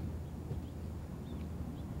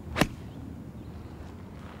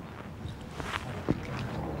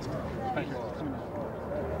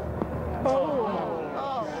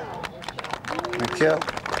 Thank you.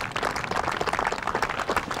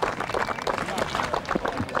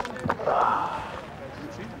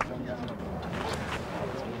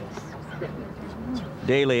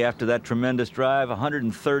 Daly, after that tremendous drive,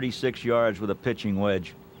 136 yards with a pitching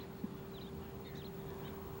wedge.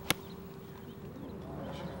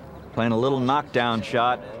 Playing a little knockdown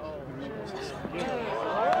shot.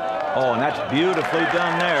 Oh, and that's beautifully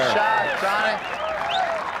done there. Shot, Johnny.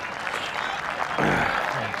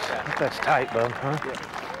 That's tight, bud, huh?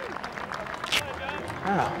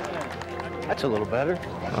 Wow. That's a little better.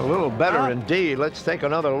 A little better indeed. Let's take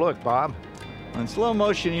another look, Bob. In slow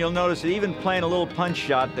motion, you'll notice that even playing a little punch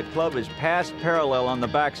shot, the club is past parallel on the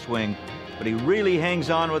backswing, but he really hangs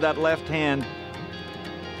on with that left hand.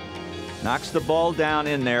 Knocks the ball down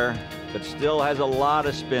in there, but still has a lot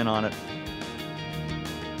of spin on it.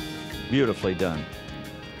 Beautifully done.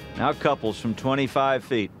 Now couples from 25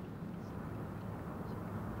 feet.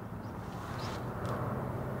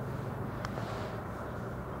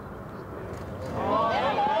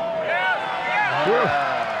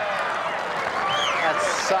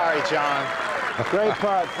 Sorry, John. Great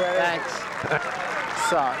putt, Freddie. Thanks.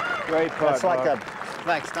 Sorry. Great putt. It's like a.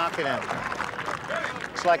 Thanks. Knock it in.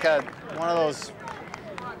 It's like one of those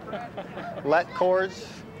let chords.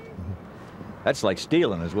 That's like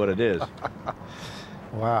stealing, is what it is.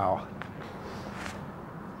 Wow.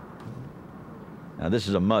 Now this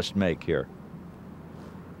is a must make here.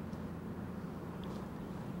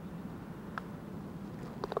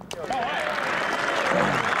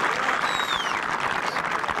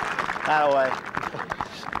 That way.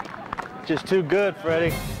 Just too good,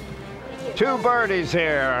 Freddie. 2 birdies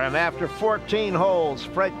here, and after 14 holes,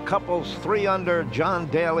 Fred Couples 3 under, John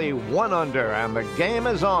Daly 1 under, and the game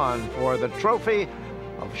is on for the trophy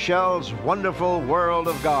of Shell's wonderful world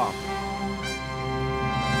of golf.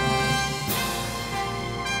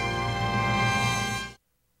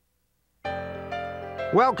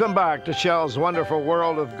 Welcome back to Shell's wonderful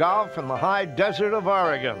world of golf in the high desert of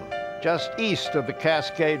Oregon, just east of the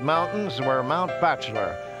Cascade Mountains, where Mount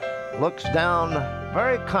Bachelor looks down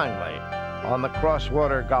very kindly on the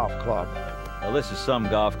Crosswater Golf Club. Well, this is some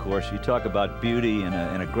golf course. You talk about beauty and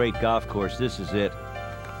a great golf course. This is it.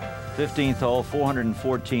 15th hole,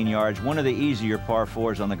 414 yards, one of the easier par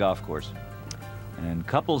 4s on the golf course. And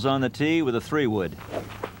Couples on the tee with a 3-wood.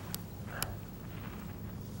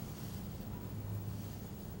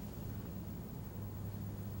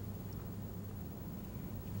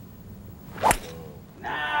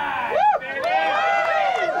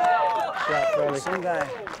 Some guy.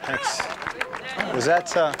 Thanks. Was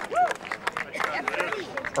that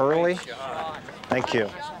early? Thank you.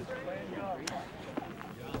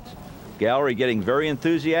 Gallery getting very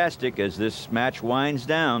enthusiastic as this match winds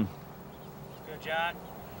down. Good, John.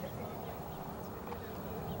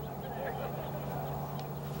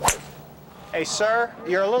 Hey, sir,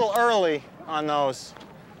 you're a little early on those.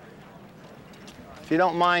 If you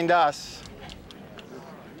don't mind us.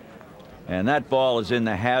 And that ball is in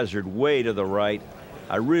the hazard way to the right.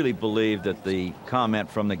 I really believe that the comment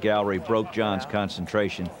from the gallery broke John's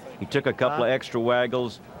concentration. He took a couple of extra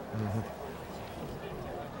waggles.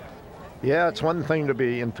 Yeah, it's one thing to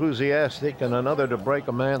be enthusiastic and another to break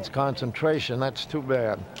a man's concentration. That's too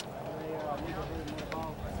bad.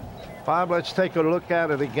 Bob, let's take a look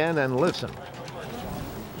at it again and listen.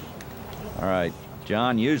 All right,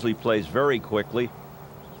 John usually plays very quickly.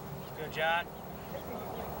 Good, John.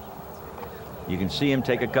 You can see him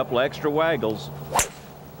take a couple extra waggles.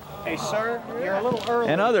 Hey, sir, you're a little early.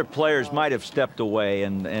 And other players might have stepped away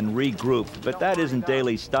and regrouped, but that isn't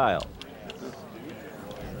Daly's style.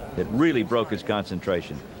 It really broke his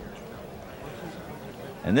concentration.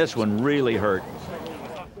 And this one really hurt.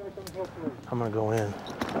 I'm gonna go in,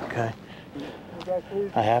 okay?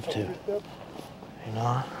 I have to, you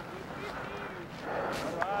know?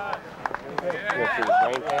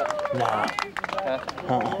 Nah.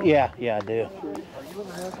 Yeah, I do.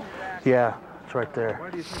 Yeah, it's right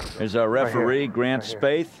there. There's our referee, Grant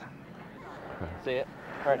Spaeth. See it?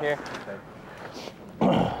 Right here.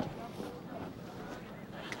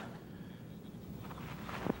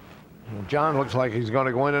 John looks like he's going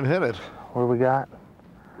to go in and hit it. What do we got?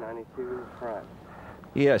 92 front.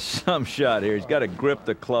 He has some shot here. He's got to grip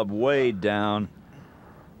the club way down.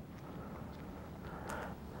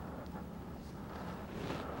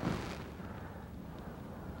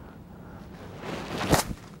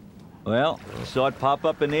 Well, saw it pop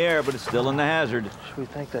up in the air, but it's still in the hazard. Should we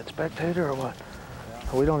thank that spectator or what?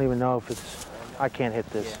 We don't even know if it's... I can't hit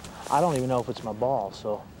this. I don't even know if it's my ball,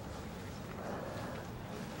 so...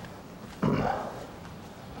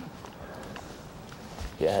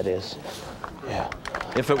 Yeah, it is. Yeah.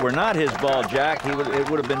 If it were not his ball, Jack, it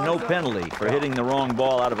would have been no penalty for hitting the wrong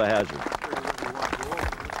ball out of a hazard.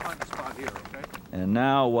 And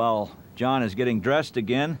now, while John is getting dressed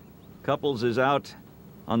again, Couples is out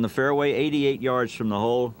on the fairway, 88 yards from the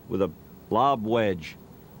hole, with a lob wedge.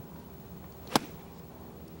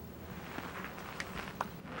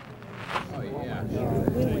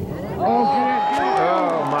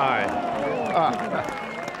 Oh, my.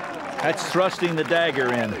 That's thrusting the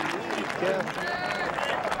dagger in.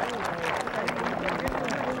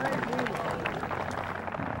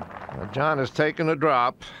 John has taken a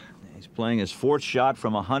drop. He's playing his fourth shot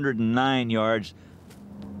from 109 yards.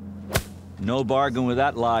 No bargain with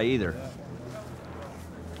that lie either.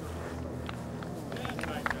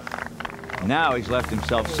 Now he's left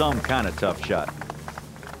himself some kind of tough shot.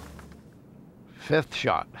 Fifth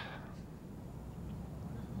shot.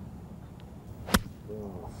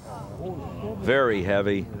 Very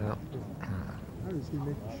heavy. Yeah.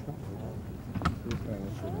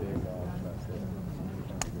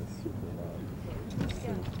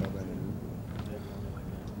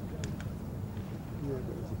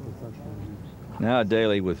 Now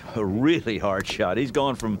Daly with a really hard shot. He's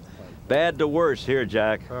going from bad to worse here,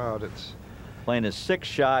 Jack. Oh, it's playing his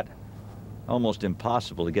sixth shot. Almost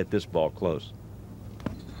impossible to get this ball close.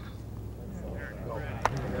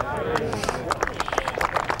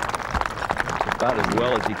 It's about as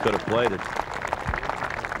well as he could have played it.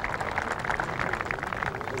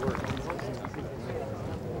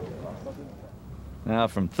 Now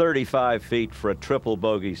from 35 feet for a triple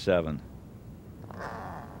bogey 7.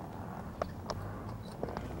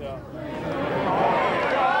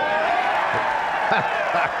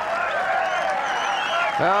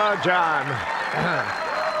 Oh, John.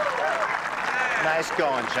 Nice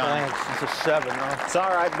going, John. Thanks. It's a 7, though. It's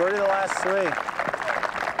all right. Birdie the last 3.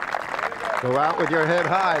 Go out with your head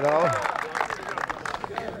high, though.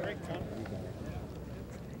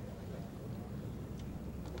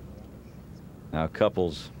 Now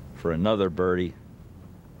Couples for another birdie.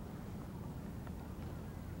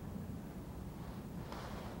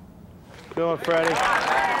 Going, Freddie.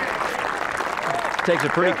 Takes a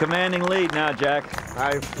pretty commanding lead now, Jack.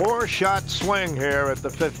 A 4-shot swing here at the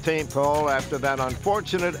 15th hole after that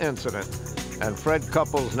unfortunate incident. And Fred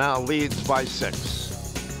Couples now leads by 6.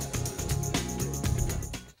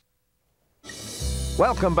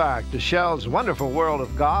 Welcome back to Shell's Wonderful World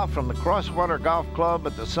of Golf from the Crosswater Golf Club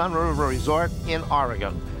at the Sunriver Resort in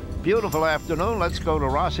Oregon. Beautiful afternoon. Let's go to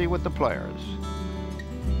Rossi with the players.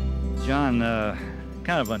 John,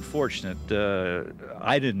 kind of unfortunate.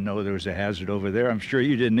 I didn't know there was a hazard over there. I'm sure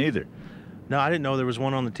you didn't either. No, I didn't know there was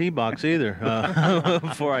one on the tee box either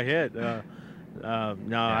before I hit. No,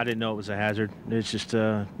 I didn't know it was a hazard. It's just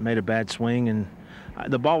made a bad swing, and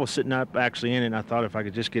the ball was sitting up actually in it, and I thought if I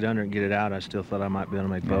could just get under it and get it out, I still thought I might be able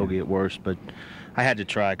to make bogey at worst. But I had to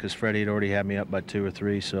try because Freddie had already had me up by 2 or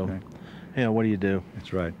 3, so, you know, what do you do?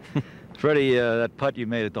 That's right. Freddie, that putt you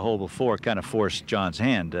made at the hole before kind of forced John's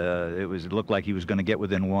hand. It looked like he was going to get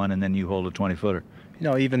within 1, and then you hold a 20-footer. You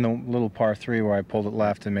know, even the little par 3 where I pulled it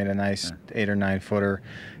left and made a nice 8 or 9 footer,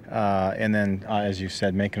 and then, as you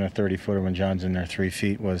said, making a 30-footer when John's in there 3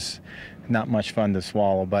 feet was not much fun to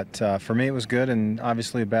swallow. But for me, it was good, and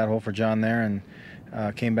obviously a bad hole for John there. And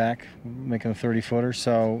came back making a 30-footer.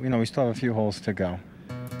 So, you know, we still have a few holes to go.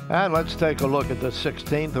 And let's take a look at the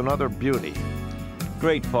 16th, another beauty.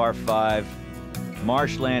 Great par 5.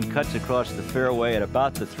 Marshland cuts across the fairway at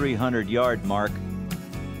about the 300-yard mark.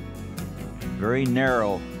 Very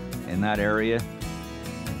narrow in that area.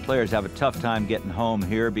 Players have a tough time getting home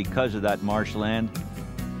here because of that marshland.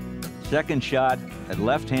 Second shot at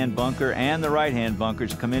left-hand bunker and the right-hand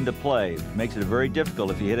bunkers come into play. Makes it very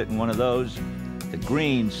difficult if you hit it in one of those. The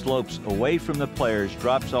green slopes away from the players,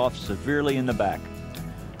 drops off severely in the back.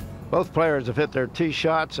 Both players have hit their tee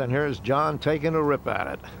shots, and here's John taking a rip at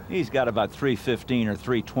it. He's got about 315 or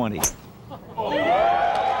 320.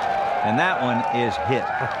 And that one is hit.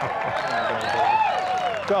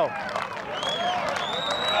 Go.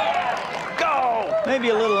 Go! Maybe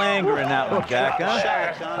a little anger in that one, Jack, huh?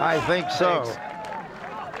 I think so.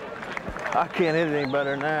 I can't hit it any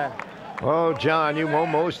better than that. Oh, John, you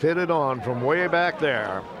almost hit it on from way back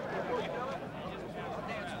there.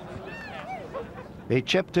 He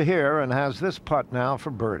chipped to here and has this putt now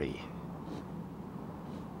for birdie.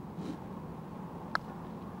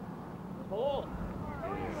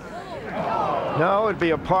 No, it'd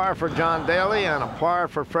be a par for John Daly and a par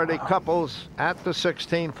for Freddie Couples at the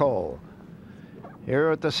 16th hole. Here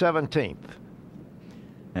at the 17th.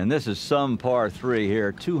 And this is some par 3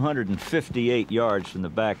 here, 258 yards from the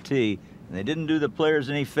back tee. And they didn't do the players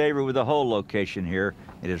any favor with the hole location here.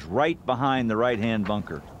 It is right behind the right-hand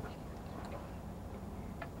bunker.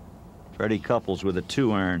 Freddie Couples with a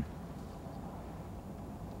 2-iron.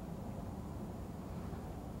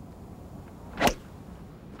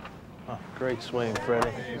 Oh, great swing,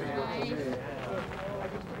 Freddie.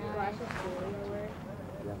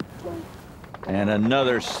 And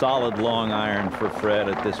another solid long iron for Fred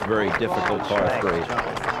at this very difficult par 3.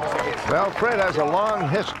 Well, Fred has a long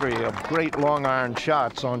history of great long iron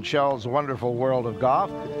shots on Shell's Wonderful World of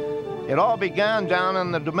Golf. It all began down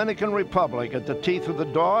in the Dominican Republic at the Teeth of the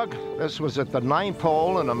Dog. This was at the 9th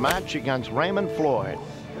hole in a match against Raymond Floyd.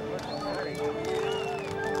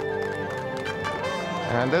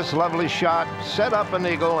 And this lovely shot set up an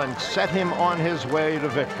eagle and set him on his way to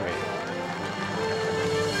victory.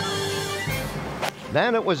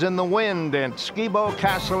 Then it was in the wind in Skibo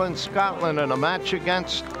Castle in Scotland in a match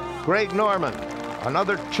against Greg Norman.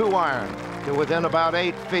 Another 2-iron to within about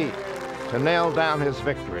 8 feet to nail down his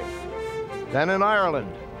victory. Then in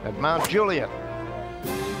Ireland at Mount Juliet.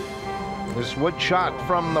 This wood shot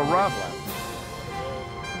from the rough.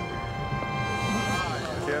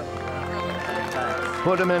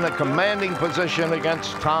 Put him in a commanding position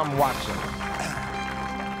against Tom Watson.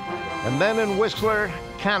 And then in Whistler,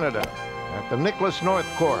 Canada, at the Nicholas North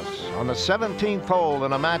Course on the 17th hole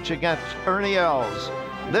in a match against Ernie Els.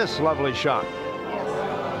 This lovely shot.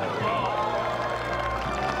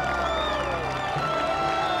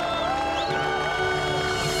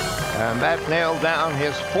 And that nailed down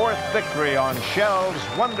his 4th victory on Shell's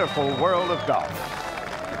Wonderful World of Golf.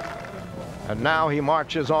 And now he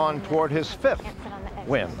marches on toward his 5th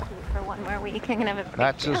win. For one more week, I'm gonna have a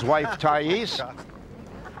That's his wife, Thais.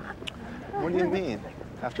 What do you mean?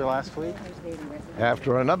 After last week?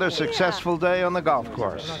 After another successful day on the golf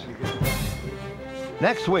course.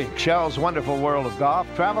 Next week, Shell's Wonderful World of Golf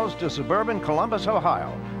travels to suburban Columbus,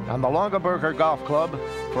 Ohio, and the Longaberger Golf Club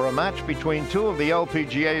for a match between 2 of the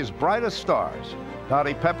LPGA's brightest stars,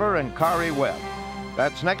 Dottie Pepper and Kari Webb.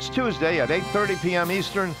 That's next Tuesday at 8:30 p.m.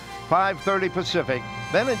 Eastern, 5:30 Pacific.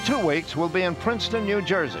 Then in 2 weeks, we'll be in Princeton, New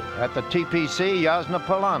Jersey at the TPC Jasna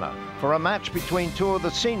Polana for a match between 2 of the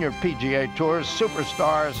senior PGA Tour's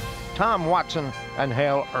superstars, Tom Watson and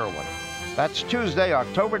Hale Irwin. That's Tuesday,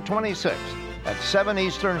 October 26th at 7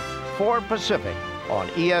 Eastern, 4 Pacific on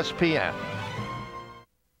ESPN.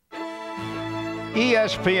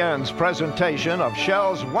 ESPN's presentation of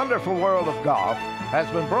Shell's Wonderful World of Golf has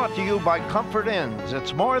been brought to you by Comfort Inns.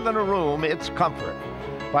 It's more than a room, it's comfort.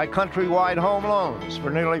 By Countrywide Home Loans. For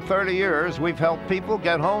nearly 30 years, we've helped people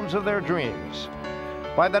get homes of their dreams.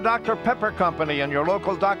 By the Dr. Pepper Company and your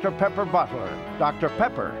local Dr. Pepper bottler. Dr.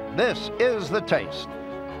 Pepper, this is the taste.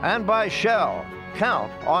 And by Shell,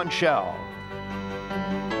 count on Shell.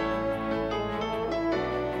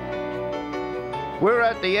 We're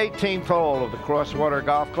at the 18th hole of the Crosswater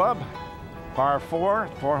Golf Club. Par 4,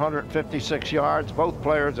 456 yards. Both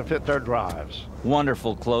players have hit their drives.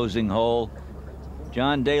 Wonderful closing hole.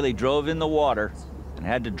 John Daly drove in the water and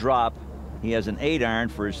had to drop. He has an 8-iron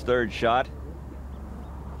for his 3rd shot.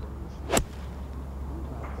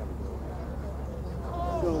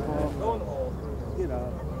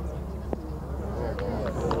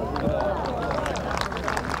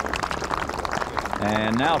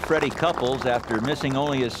 And now Freddie Couples, after missing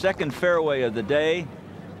only his second fairway of the day,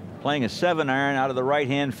 playing a 7-iron out of the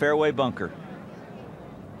right-hand fairway bunker.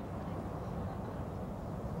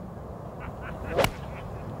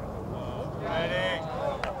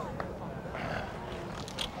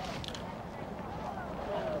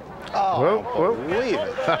 Oh, believe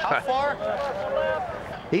it. How far?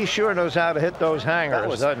 He sure knows how to hit those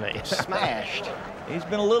hangers, doesn't he? Smashed. He's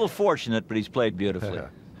been a little fortunate, but he's played beautifully.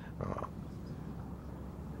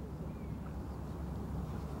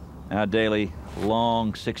 Now Daly,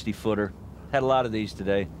 long 60-footer. Had a lot of these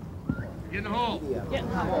today. Get in the hole. Get in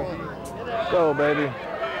the hole. Go, baby.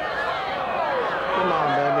 Come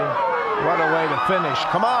on, baby. What a way to finish.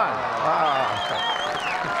 Come on. Ah.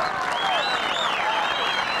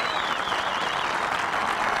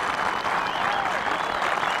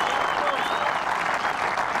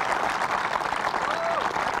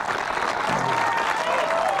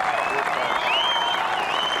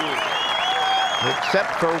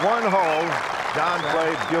 Except for one hole, John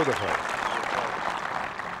played beautifully.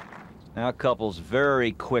 Now Couples,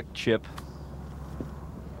 very quick chip.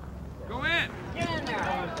 Go in. Get in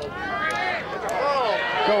there.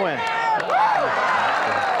 Go in.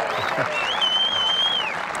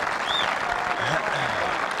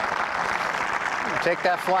 Take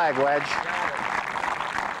that flag, Wedge.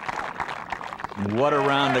 What a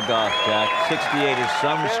round of golf, Jack. 68 is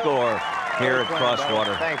some score here at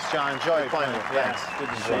Crosswater. Thanks, John. Enjoy playing with you. Thanks. Good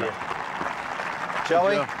to see you.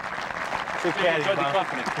 Joey? Good caddy,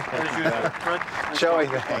 Joey,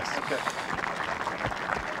 thanks.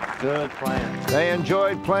 Good playing. They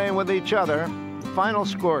enjoyed playing with each other. Final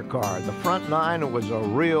scorecard, the front nine, it was a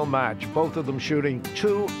real match. Both of them shooting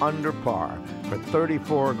 2 under par for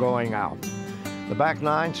 34 going out. The back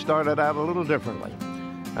nine started out a little differently.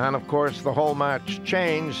 And of course, the whole match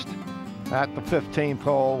changed at the 15th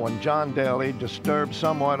hole when John Daly, disturbed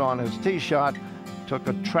somewhat on his tee shot, took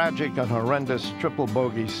a tragic and horrendous triple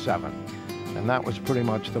bogey 7. And that was pretty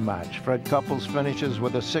much the match. Fred Couples finishes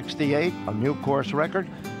with a 68, a new course record.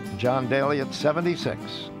 John Daly at 76.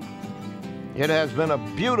 It has been a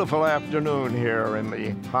beautiful afternoon here in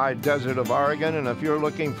the high desert of Oregon, and if you're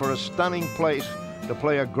looking for a stunning place to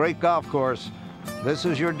play a great golf course, this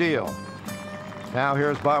is your deal. Now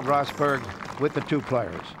here's Bob Rosberg with the 2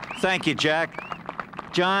 players. Thank you,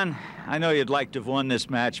 Jack. John, I know you'd like to have won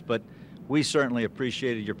this match, but we certainly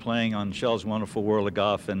appreciated your playing on Shell's Wonderful World of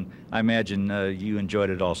Golf, and I imagine you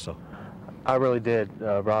enjoyed it also. I really did,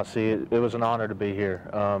 Rossi. It was an honor to be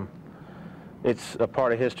here. It's a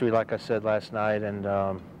part of history, like I said last night,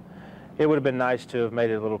 and it would have been nice to have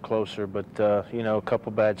made it a little closer, but you know, a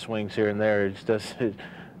couple bad swings here and there,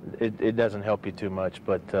 it doesn't help you too much.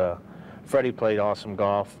 But Freddie played awesome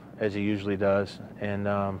golf, as he usually does,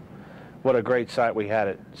 and what a great sight we had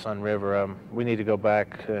at Sunriver. We need to go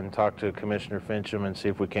back and talk to Commissioner Fincham and see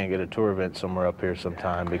if we can't get a tour event somewhere up here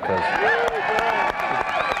sometime, because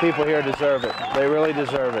people here deserve it. They really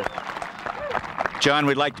deserve it. John,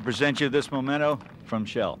 we'd like to present you this memento from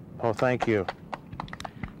Shell. Oh, thank you.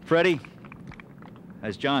 Freddie,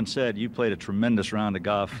 as John said, you played a tremendous round of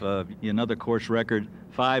golf. Another course record,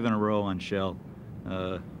 5 in a row on Shell.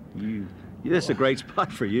 This is a great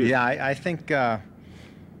spot for you. Yeah, I think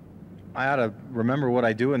I ought to remember what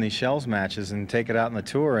I do in these Shells matches and take it out in the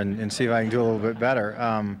tour and see if I can do a little bit better.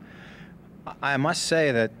 I must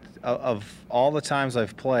say that of all the times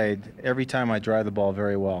I've played, every time I drive the ball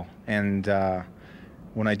very well. And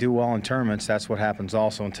when I do well in tournaments, that's what happens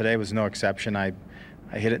also. And today was no exception. I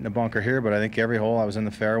hit it in the bunker here, but I think every hole I was in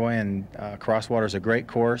the fairway. And Crosswater is a great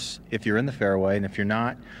course if you're in the fairway, and if you're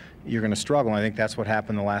not, you're going to struggle. And I think that's what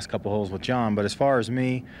happened the last couple holes with John. But as far as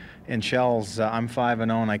me in Shells, I'm 5-0,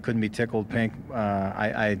 and I couldn't be tickled pink.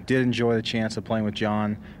 I did enjoy the chance of playing with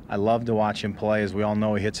John. I love to watch him play. As we all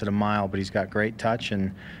know, he hits it a mile, but he's got great touch,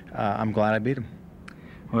 and I'm glad I beat him.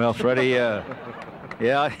 Well, Freddie,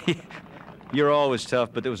 yeah, you're always tough,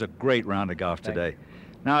 but it was a great round of golf today.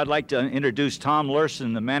 Now I'd like to introduce Tom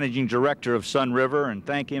Lurson, the managing director of Sunriver, and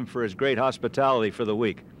thank him for his great hospitality for the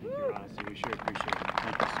week. Thank you, honestly. We sure appreciate it.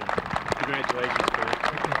 Thank you, sir. Congratulations,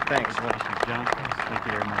 Bert. Thanks. Congratulations, John. Thank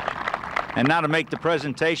you very much. And now to make the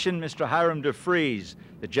presentation, Mr. Hiram DeFries,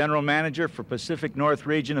 the general manager for Pacific North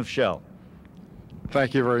region of Shell.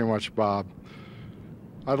 Thank you very much, Bob.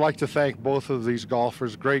 I'd like to thank both of these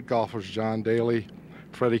golfers, great golfers, John Daly,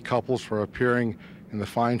 Freddie Couples, for appearing in the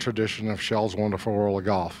fine tradition of Shell's Wonderful World of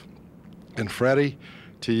Golf. And Freddie,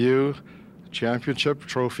 to you, championship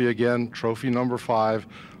trophy again, trophy number 5,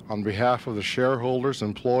 on behalf of the shareholders,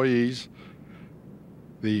 employees,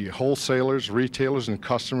 the wholesalers, retailers, and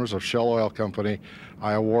customers of Shell Oil Company,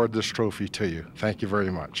 I award this trophy to you. Thank you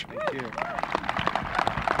very much. Thank you.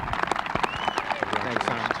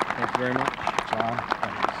 very much. John,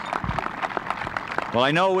 thanks. Well, I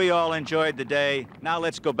know we all enjoyed the day. Now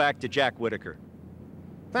let's go back to Jack Whitaker.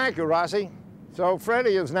 Thank you, Rossi. So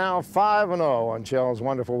Freddie is now 5-0 on Shell's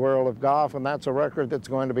Wonderful World of Golf, and that's a record that's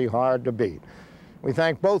going to be hard to beat. We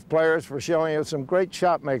thank both players for showing us some great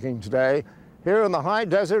shot making today here in the high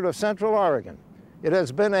desert of Central Oregon. It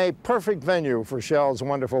has been a perfect venue for Shell's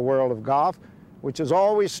Wonderful World of Golf, which is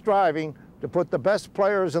always striving to put the best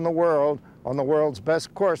players in the world on the world's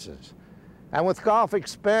best courses. And with golf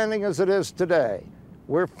expanding as it is today,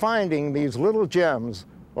 we're finding these little gems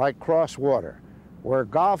like Crosswater, where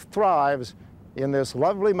golf thrives in this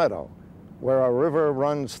lovely meadow where a river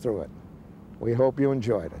runs through it. We hope you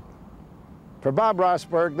enjoyed it. For Bob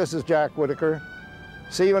Rosberg, this is Jack Whitaker.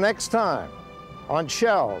 See you next time on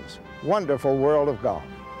Shell's Wonderful World of Golf.